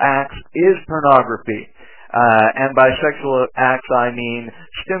sexual acts is pornography. And by sexual acts I mean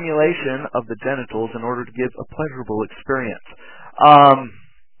stimulation of the genitals in order to give a pleasurable experience.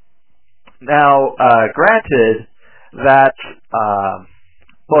 Now, granted that,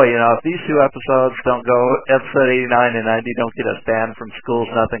 if these two episodes don't go, episode 89 and 90 don't get us banned from schools,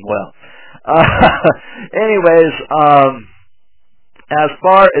 nothing will. Anyways, as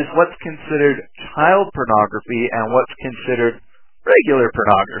far as what's considered child pornography and what's considered regular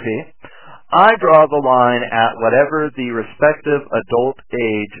pornography, I draw the line at whatever the respective adult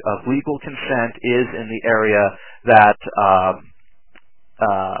age of legal consent is in the area that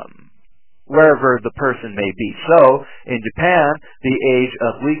wherever the person may be. So, in Japan, the age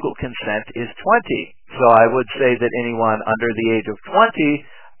of legal consent is 20. So I would say that anyone under the age of 20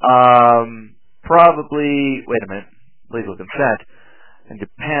 probably, legal consent. In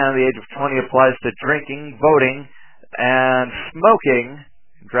Japan, the age of 20 applies to drinking, voting, and smoking,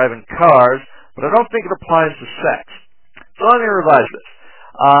 driving cars, but I don't think it applies to sex. So let me revise this.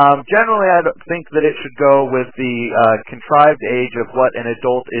 Generally, I think that it should go with the contrived age of what an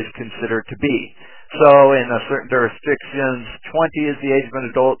adult is considered to be. So in certain jurisdictions, 20 is the age of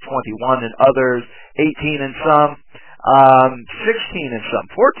an adult, 21 in others, 18 in some, 16 in some,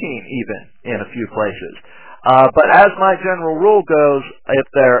 14 even in a few places. But as my general rule goes, if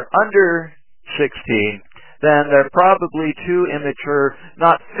they're under 16, then they're probably too immature,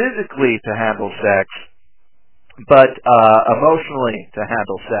 not physically to handle sex, but emotionally to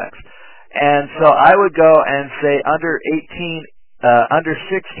handle sex. And so I would go and say under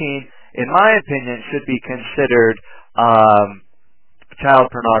 16, in my opinion, should be considered child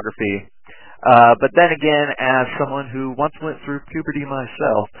pornography. But then again, as someone who once went through puberty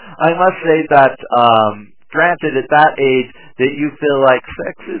myself, I must say that granted at that age that you feel like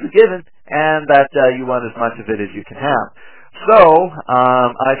sex is a given and that you want as much of it as you can have. So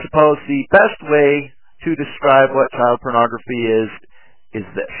I suppose the best way to describe what child pornography is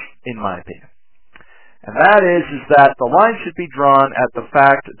this, in my opinion. And that is that the line should be drawn at the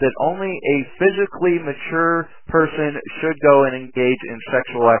fact that only a physically mature person should go and engage in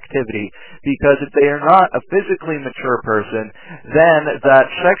sexual activity, because if they are not a physically mature person, then that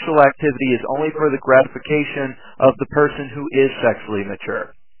sexual activity is only for the gratification of the person who is sexually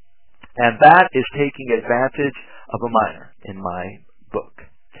mature. And that is taking advantage of a minor, in my book.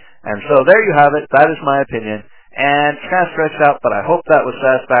 And so there you have it. That is my opinion. And it's kind of stretched out, but I hope that was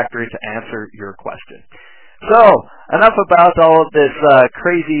satisfactory to answer your question. So, enough about all of this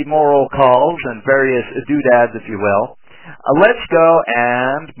crazy moral calls and various doodads, if you will. Let's go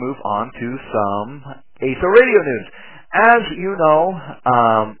and move on to some ASO Radio news. As you know,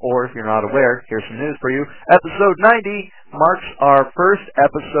 or if you're not aware, here's some news for you. Episode 90 marks our first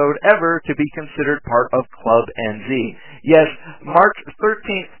episode ever to be considered part of Club NZ. Yes, March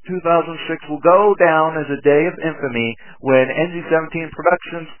 13th, 2006 will go down as a day of infamy when NZ17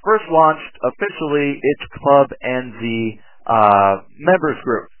 Productions first launched officially its Club NZ members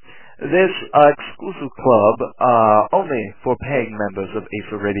group. This exclusive club, only for paying members of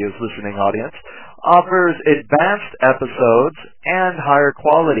ASO Radio's listening audience, offers advanced episodes and higher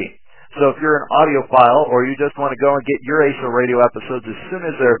quality. So if you're an audiophile or you just want to go and get your ASO Radio episodes as soon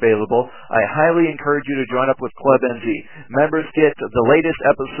as they're available, I highly encourage you to join up with Club NZ. Members get the latest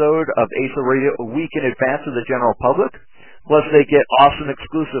episode of ASO Radio a week in advance of the general public. Plus they get awesome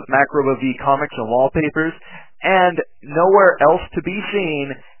exclusive Macroba V comics and wallpapers, and nowhere else to be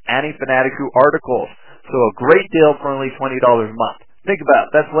seen, Annie Fanaticu articles. So a great deal for only $20 a month. Think about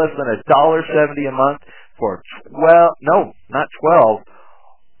it. That's less than $1.70 a month for, not 12,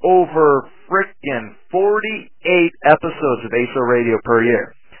 over frickin' 48 episodes of ASO Radio per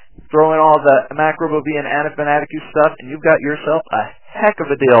year. Throw in all the Macroba V and Annie Fanaticu stuff, and you've got yourself a heck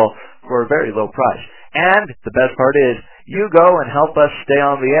of a deal for a very low price. And the best part is, you go and help us stay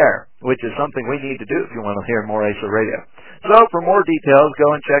on the air, which is something we need to do if you want to hear more ASO Radio. So for more details, go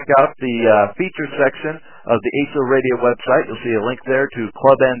and check out the features section of the ASO Radio website. You'll see a link there to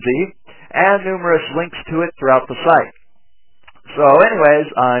Club NZ and numerous links to it throughout the site. So anyways,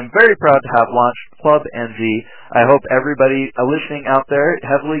 I'm very proud to have launched Club NZ. I hope everybody listening out there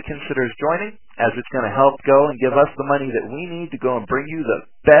heavily considers joining, as it's going to help go and give us the money that we need to go and bring you the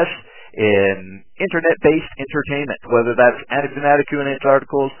best in internet-based entertainment, whether that's Annie Fanaticu and its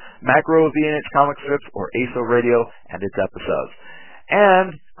articles, Macroba V and its comic strips, or ASO Radio and its episodes.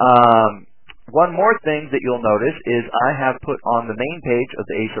 And one more thing that you'll notice is I have put on the main page of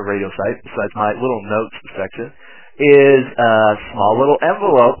the ASO Radio site, besides my little notes section, is a small little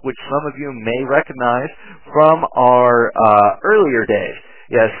envelope, which some of you may recognize from our earlier days.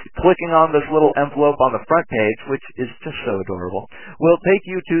 Yes, clicking on this little envelope on the front page, which is just so adorable, will take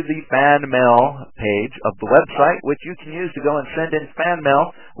you to the fan mail page of the website, which you can use to go and send in fan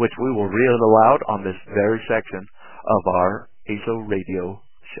mail, which we will read aloud on this very section of our ASO Radio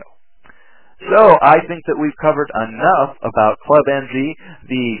show. So, I think that we've covered enough about Club NZ,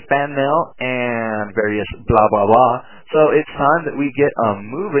 the fan mail, and various blah blah blah. So, it's time that we get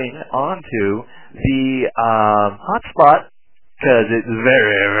moving on to the hotspot, because it's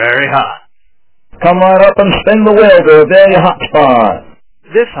very, very hot. Come right up and spin the wheel to a very hot spot.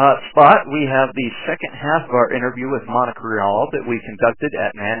 This hot spot, we have the second half of our interview with Monica Rial that we conducted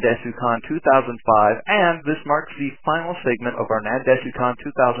at NANDESUCON 2005, and this marks the final segment of our NANDESUCON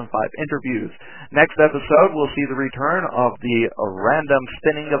 2005 interviews. Next episode, we'll see the return of the random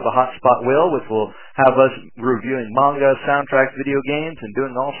spinning of the hot spot wheel, which will have us reviewing manga, soundtracks, video games, and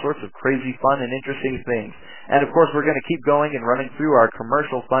doing all sorts of crazy fun and interesting things. And of course, we're going to keep going and running through our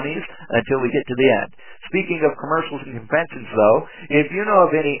commercial funnies until we get to the end. Speaking of commercials and conventions, though, if you know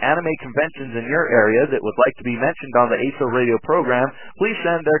of any anime conventions in your area that would like to be mentioned on the ASO Radio program, please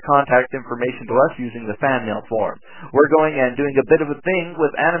send their contact information to us using the fan mail form. We're going and doing a bit of a thing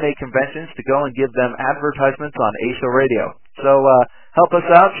with anime conventions to go and give them advertisements on ASO Radio. So help us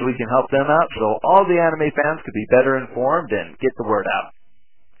out so we can help them out, so all the anime fans could be better informed and get the word out.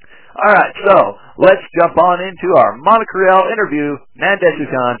 Alright, so let's jump on into our Monica Rial interview,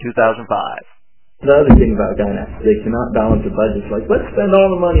 NANDESUCON 2005. The other thing about Gainax, they cannot balance the budget. Like, let's spend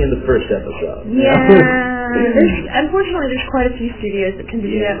all the money in the first episode. Yeah. Unfortunately, there's quite a few studios that can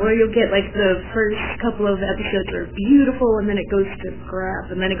do that, where you'll get, like, the first couple of episodes are beautiful, and then it goes to crap,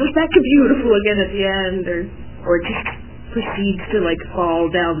 and then it goes back to beautiful again at the end, or just proceeds to, like, fall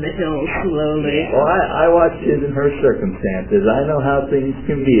down the hill slowly. Well, I watched His and Her Circumstances. I know how things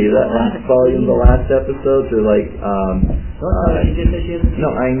can be. That last volume, the last episodes are like, no,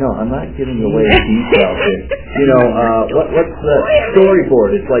 I know. I'm not giving away details here. You know, what's the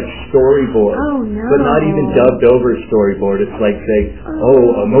storyboard? It's like storyboard. Oh, no. But not even dubbed over storyboard. It's like, say,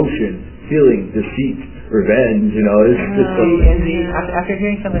 emotion, stealing, deceit, revenge, it's just after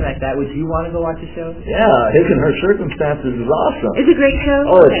hearing something like that, would you want to go watch the show? Yeah, His and Her Circumstances is awesome. It's a great show?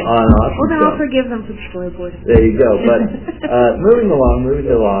 Oh, it's an awesome Well, then show. I'll forgive them for the storyboard. There you go. But moving along,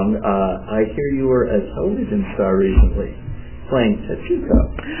 I hear you were a television star recently, playing Tachiko.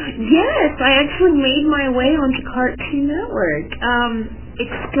 Yes, I actually made my way onto Cartoon Network. It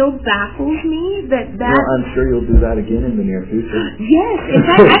still baffles me that... Well, I'm sure you'll do that again in the near future. Yes, in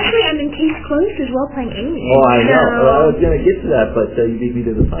fact, actually, I'm in Case Closed as well, playing Amy. Oh, I know. Well, I was going to get to that, but you beat me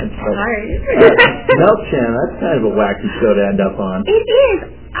to the punch. Sorry. Milk-chan, that's kind of a wacky show to end up on. It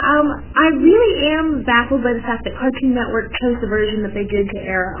is. I really am baffled by the fact that Cartoon Network chose the version that they did to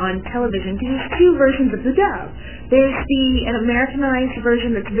air on television, because there's two versions of the dub. There's an Americanized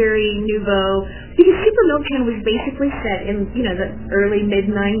version that's very nouveau, because Super Milk-chan was basically set in, the early,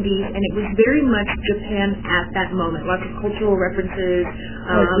 mid-90s, and it was very much Japan at that moment. Lots of cultural references.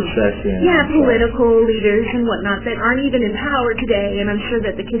 Political leaders and whatnot that aren't even in power today, and I'm sure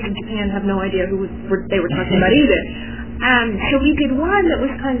that the kids in Japan have no idea who they were talking about either. So we did one that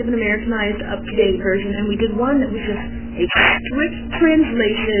was kind of an Americanized, up-to-date version, and we did one that was just a strict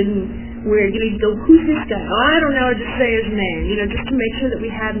translation where, you go, who's this guy? Oh, I don't know, just say his name, just to make sure that we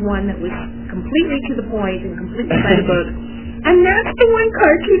had one that was completely to the point and completely by the book. And that's the one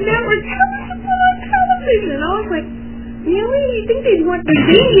Cartoon Network chose to put on television. I was like, really? You think they'd want the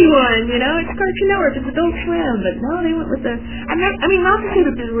dingy one, It's Cartoon Network, it's Adult Swim, but no, they went with the... not to say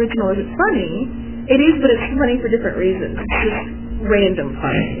that the original isn't funny. It is, but it's funny for different reasons. It's just random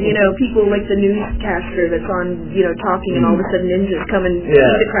funny. People like the newscaster that's on, talking, and all of a sudden ninjas come and beat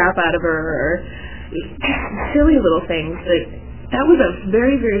the crap out of her, or just silly little things. But that was a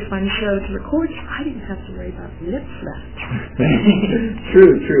very, very fun show to record. I didn't have to worry about lip slaps.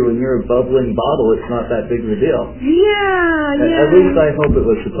 True. When you're a bubbling bottle, it's not that big of a deal. Yeah. At least I hope it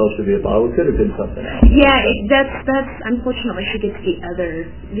was supposed to be a bottle. It could have been something else. Yeah, that's unfortunately she gets the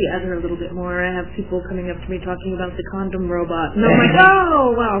other a little bit more. I have people coming up to me talking about the condom robot, and I'm like,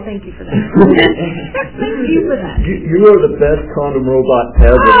 oh, well, thank you for that. Thank you for that. You are the best condom robot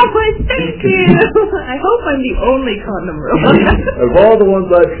ever. Oh, why, thank you. I hope I'm the only condom robot. Of all the ones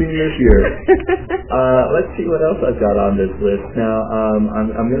I've seen this year. Let's see what else I've got on this list. Now,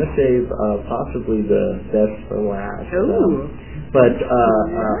 I'm going to save possibly the best for last. But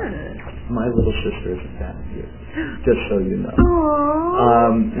my little sister is a fan of you, just so you know.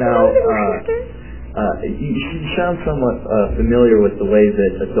 You sound somewhat familiar with the way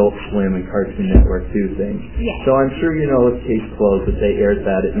that Adult Swim and Cartoon Network do things. Yes. So I'm sure you know with Case Closed that they aired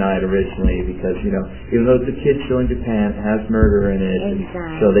that at night originally because, even though it's a kid's show in Japan, it has murder in it,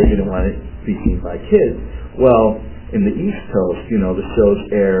 so they didn't want it to be seen by kids. Well, in the East Coast, the shows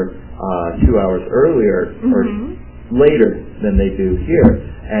air 2 hours earlier or later than they do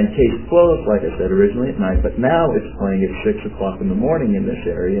here. And Case Closed, like I said, originally at night, but now it's playing at 6 o'clock in the morning in this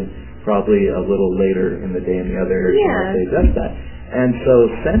area. Probably a little later in the day in the other areas where they does that. And so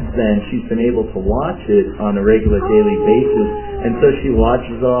since then, she's been able to watch it on a regular daily basis. And so she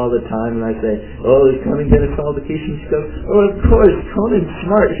watches it all the time, and I say, oh, is Conan going to solve the case? And she goes, oh, of course, Conan's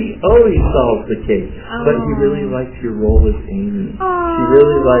smart. He always solves the case. But he really likes your role as Amy. She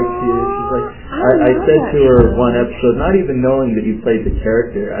really likes you. She's like, I said to her one episode, not even knowing that you played the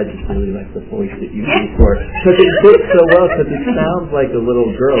character, I just really like the voice that you do for it. Because it fits so well, because it sounds like a little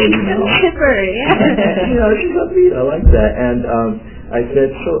girl, Chipper, she's upbeat. I like that. And I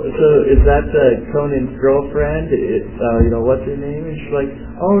said, so is that Conan's girlfriend? What's her name? And she's like,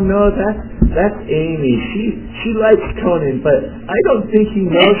 oh no, that's Amy. She likes Conan, but I don't think he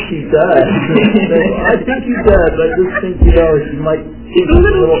knows she does. I think he does. I just think she might. She's a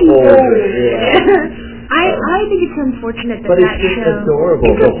little older. Yeah. I think it's unfortunate that but it's just show...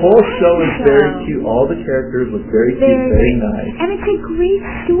 adorable. The whole show is very cute. All the characters look very cute, very nice. And it's a great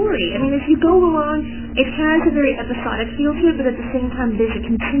story. I mean, as you go along, it has a very episodic feel to it, but at the same time, there's a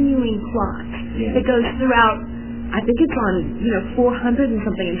continuing plot that goes throughout. I think it's on, 400 and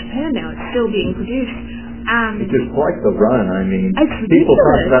something in Japan now. It's still being produced. It's just quite the run. I mean, people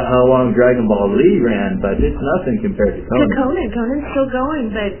talk about how long Dragon Ball Z ran, but it's nothing compared to Conan. Conan's still going,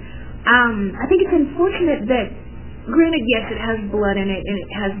 but I think it's unfortunate that, granted, yes, it has blood in it and it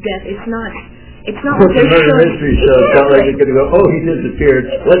has death. It's not like a murder mystery show. It's not like you're going to go, oh, he disappeared.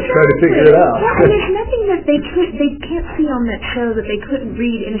 Let's try to figure it out. Yeah, and there's nothing that they can't see on that show that they couldn't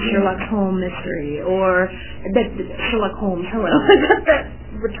read in a Sherlock Holmes mystery, or that Sherlock Holmes. Hello, I got that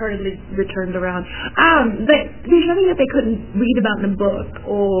retardedly returned around. But there's nothing that they couldn't read about in a book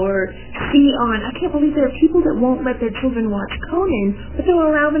or see on. I can't believe there are people that won't let their children watch Conan, but they'll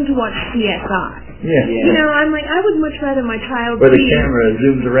allow them to watch CSI. You know, I'm like, I would much rather my child where the camera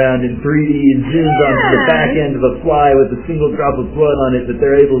zooms around in 3D and zooms onto the back end of a fly with a single drop of blood on it that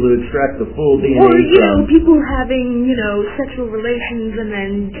they're able to extract the full DNA or, you from. know, people having, you know, sexual relations and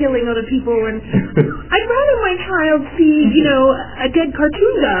then killing other people. And I'd rather my child see, you know, a dead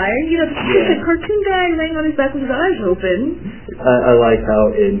cartoon guy, you know, just a cartoon guy laying on his back with his eyes open. I like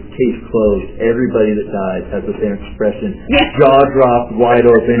how in Case Closed, everybody that dies has the same expression. Yes. Jaw dropped, wide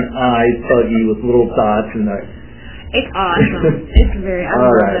open, eyes buggy with little dots in there. It's awesome. It's very, I All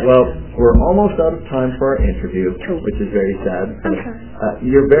love right, it. well, we're almost out of time for our interview, which is very sad.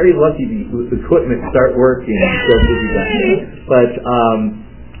 You're very lucky the equipment start working just as you got here. But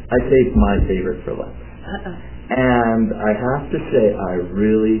I saved my favorite for last. And I have to say, I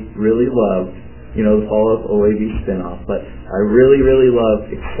really, really loved, you know, the follow-up OAV spinoff, but I really, really loved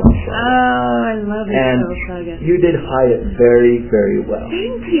Excel Saga. Oh, I love Excel Saga. You did Hyatt very, very well.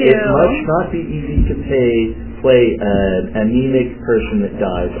 Thank you. It must not be easy to play an anemic person that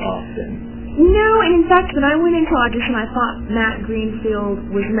dies often. No, and in fact, when I went into audition, I thought Matt Greenfield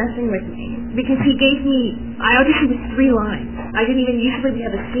was messing with me because he gave me, I auditioned with 3 lines. I didn't even usually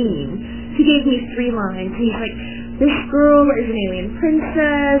have a scene. He gave me 3 lines. He's like, this girl is an alien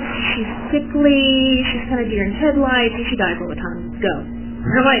princess, she's sickly, she's kind of deer in headlights, and she dies all the time. Go.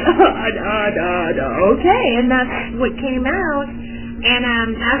 And I'm like, okay, and that's what came out.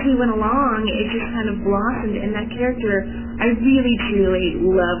 And as we went along, it just kind of blossomed, and that character, I really, truly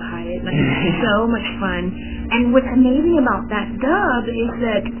love Hyatt. Like, it's so much fun. And what's amazing about that dub is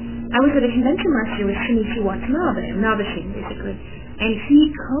that I was at a convention last year with Shinichi Watanabe, Nabashin, basically. And he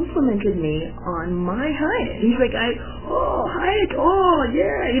complimented me on my Hyatt. He's like, Hyatt,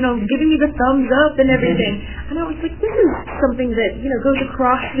 yeah, you know, giving me the thumbs up and everything. And I was like, this is something that, you know, goes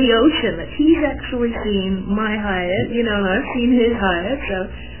across the ocean, that he's actually seen my Hyatt, you know, and I've seen his Hyatt. So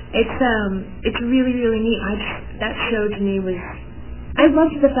it's really, really neat. That show to me was, I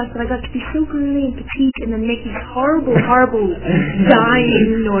loved the fact that I got to be so girly and petite and then make these horrible, horrible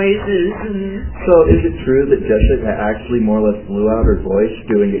dying noises. And so is it true that Jessica actually more or less blew out her voice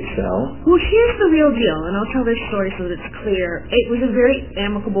doing Excel? Well, here's the real deal, and I'll tell this story so that it's clear. It was a very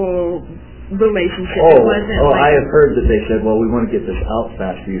amicable relationship. It wasn't I have heard that they said, well, we want to get this out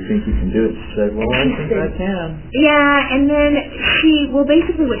fast. Do you think you can do it? She said, well, I think I can. Yeah, and then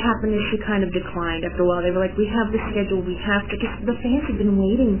basically what happened is she kind of declined after a while. They were like, we have the schedule, we have to, because the fans had been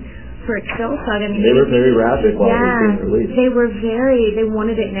waiting for Excel Saga. I mean, they were very rapid while it was being released. They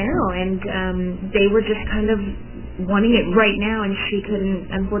wanted it now, and they were just kind of wanting it right now, and she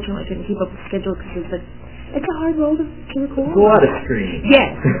unfortunately couldn't keep up with the schedule because it's a hard role to record. It's a lot of screening.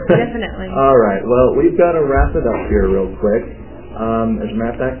 Yes, definitely. All right, well, we've got to wrap it up here real quick. As a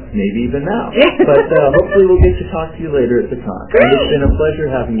matter of fact, maybe even now. But hopefully we'll get to talk to you later at the con. Great. And it's been a pleasure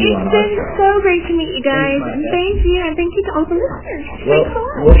having you on our show. It's been so great to meet you guys. Thank you, and thank you to all the listeners. Well,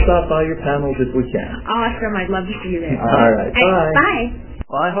 we'll stop by your panels if we can. Awesome. I'd love to see you there. All right. Bye. Bye.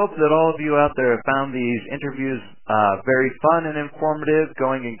 Well, I hope that all of you out there have found these interviews very fun and informative,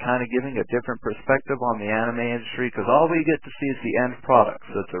 going and kind of giving a different perspective on the anime industry, because all we get to see is the end product.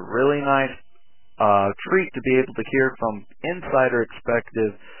 So it's a really nice treat to be able to hear from insider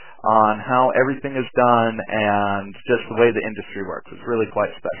perspective on how everything is done and just the way the industry works. It's really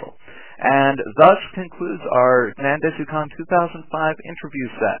quite special. And thus concludes our Nandesukon 2005 interview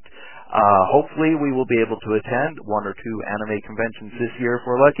set. Hopefully we will be able to attend 1 or 2 anime conventions this year if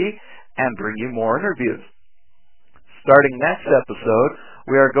we're lucky and bring you more interviews. Starting next episode,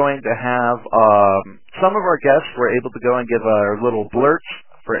 we are going to have some of our guests were able to go and give our little blurts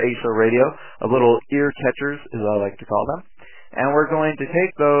for ASO Radio, a little ear catchers, as I like to call them. And we're going to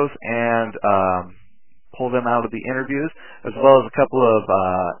take those and pull them out of the interviews, as well as a couple of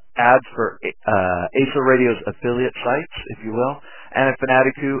ads for ASO Radio's affiliate sites, if you will, and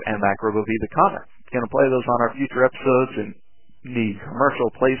Fanatiku and Macrobo be the comment. Going to play those on our future episodes in the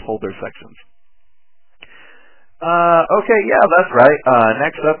commercial placeholder sections. Okay, yeah, that's right.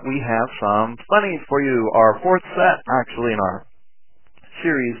 Next up, we have some funnies for you. Our 4th set, actually, in our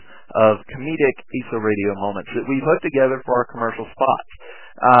series of comedic ASO Radio moments that we put together for our commercial spots.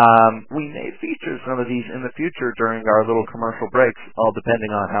 We may feature some of these in the future during our little commercial breaks, all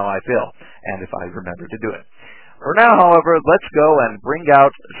depending on how I feel and if I remember to do it. For now, however, let's go and bring out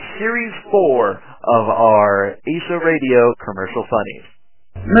Series 4 of our ASO Radio commercial funnies.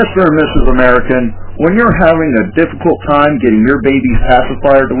 Mr. and Mrs. American, when you're having a difficult time getting your baby's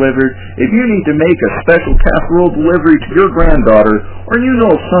pacifier delivered, if you need to make a special casserole delivery to your granddaughter, or you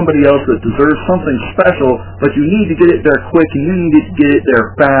know of somebody else that deserves something special, but you need to get it there quick and you need to get it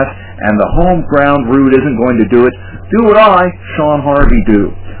there fast, and the home ground route isn't going to do it, do what I, Sean Harvey,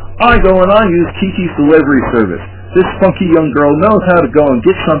 do. I go and I use Kiki's delivery service. This funky young girl knows how to go and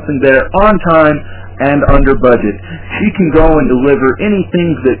get something there on time and under budget. She can go and deliver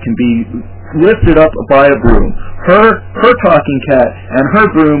anything that can be lifted up by a broom. Her talking cat, and her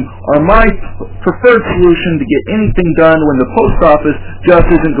broom are my preferred solution to get anything done when the post office just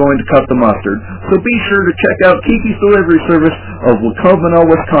isn't going to cut the mustard. So be sure to check out Kiki's delivery service of Wachovano,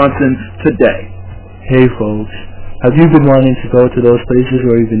 Wisconsin today. Hey folks, have you been wanting to go to those places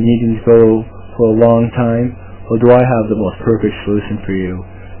where you've been needing to go for a long time? Or do I have the most perfect solution for you?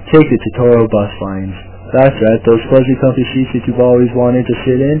 Take the Totoro bus lines. That's right, those fuzzy comfy seats that you've always wanted to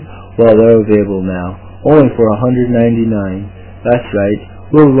sit in, well, they're available now. Only for $199. That's right,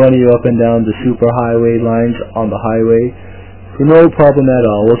 we'll run you up and down the super highway lines on the highway. For no problem at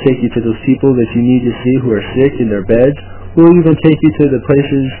all, we'll take you to those people that you need to see who are sick in their beds. We'll even take you to the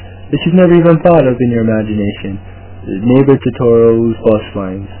places that you've never even thought of in your imagination. The Neighbor Totoro's bus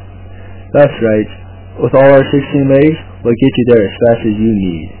lines. That's right. With all our 16 legs, we'll get you there as fast as you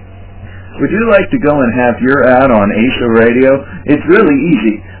need. Would you like to go and have your ad on Asia Radio? It's really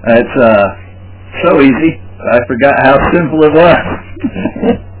easy. It's so easy, I forgot how simple it was.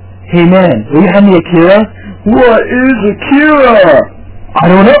 Hey man, will you have me Akira? What is Akira?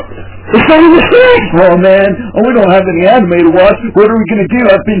 I don't know. It's not even serious. Oh man, we don't have any anime to watch. What are we going to do?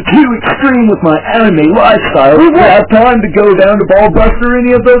 I've been too extreme with my anime lifestyle. We won't have time to go down to Ballbuster or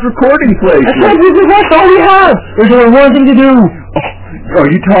any of those recording places. That's right, that's all we have. There's only one thing to do. Are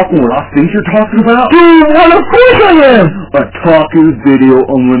you talking what I think you're talking about? Dude, well, of course I am! Otaku Video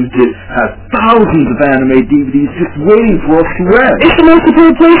Unlimited has thousands of anime DVDs just waiting for us to rent. It's the most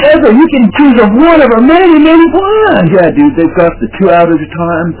secure place ever. You can choose of one of our many, many plans. Yeah, dude, they've got the 2 out at a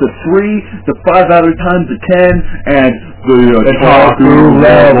time, the 3, the 5 out at a time, the 10, and the Otaku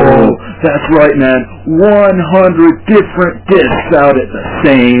level. That's right, man. 100 different discs out at the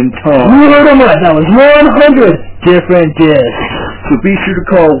same time. You heard him right. That was 100 different discs. So be sure to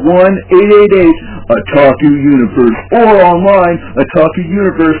call 1-888-OTAKU-UNIVERSE or online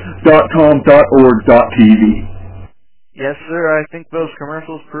otakuuniverse.com.org.tv. Yes, sir, I think those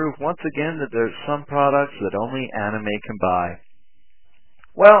commercials prove once again that there's some products that only anime can buy.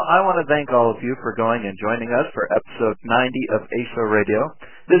 Well, I want to thank all of you for going and joining us for episode 90 of ASO Radio.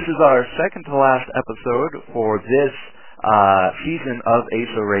 This is our second to last episode for this season of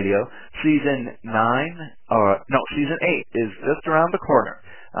ASO Radio. Season 8 is just around the corner.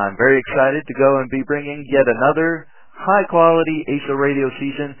 I'm very excited to go and be bringing yet another high-quality ASO Radio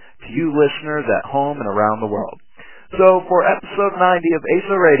season to you listeners at home and around the world. So for episode 90 of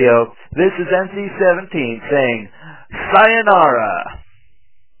ASO Radio, this is NC17 saying sayonara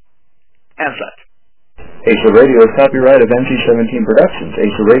and such. ASO Radio is copyright of NC17 Productions.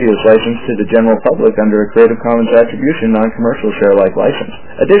 ASO Radio is licensed to the general public under a Creative Commons Attribution Non-Commercial Share-alike license.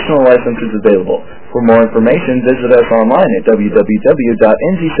 Additional licenses available. For more information, visit us online at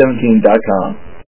www.nc17.com.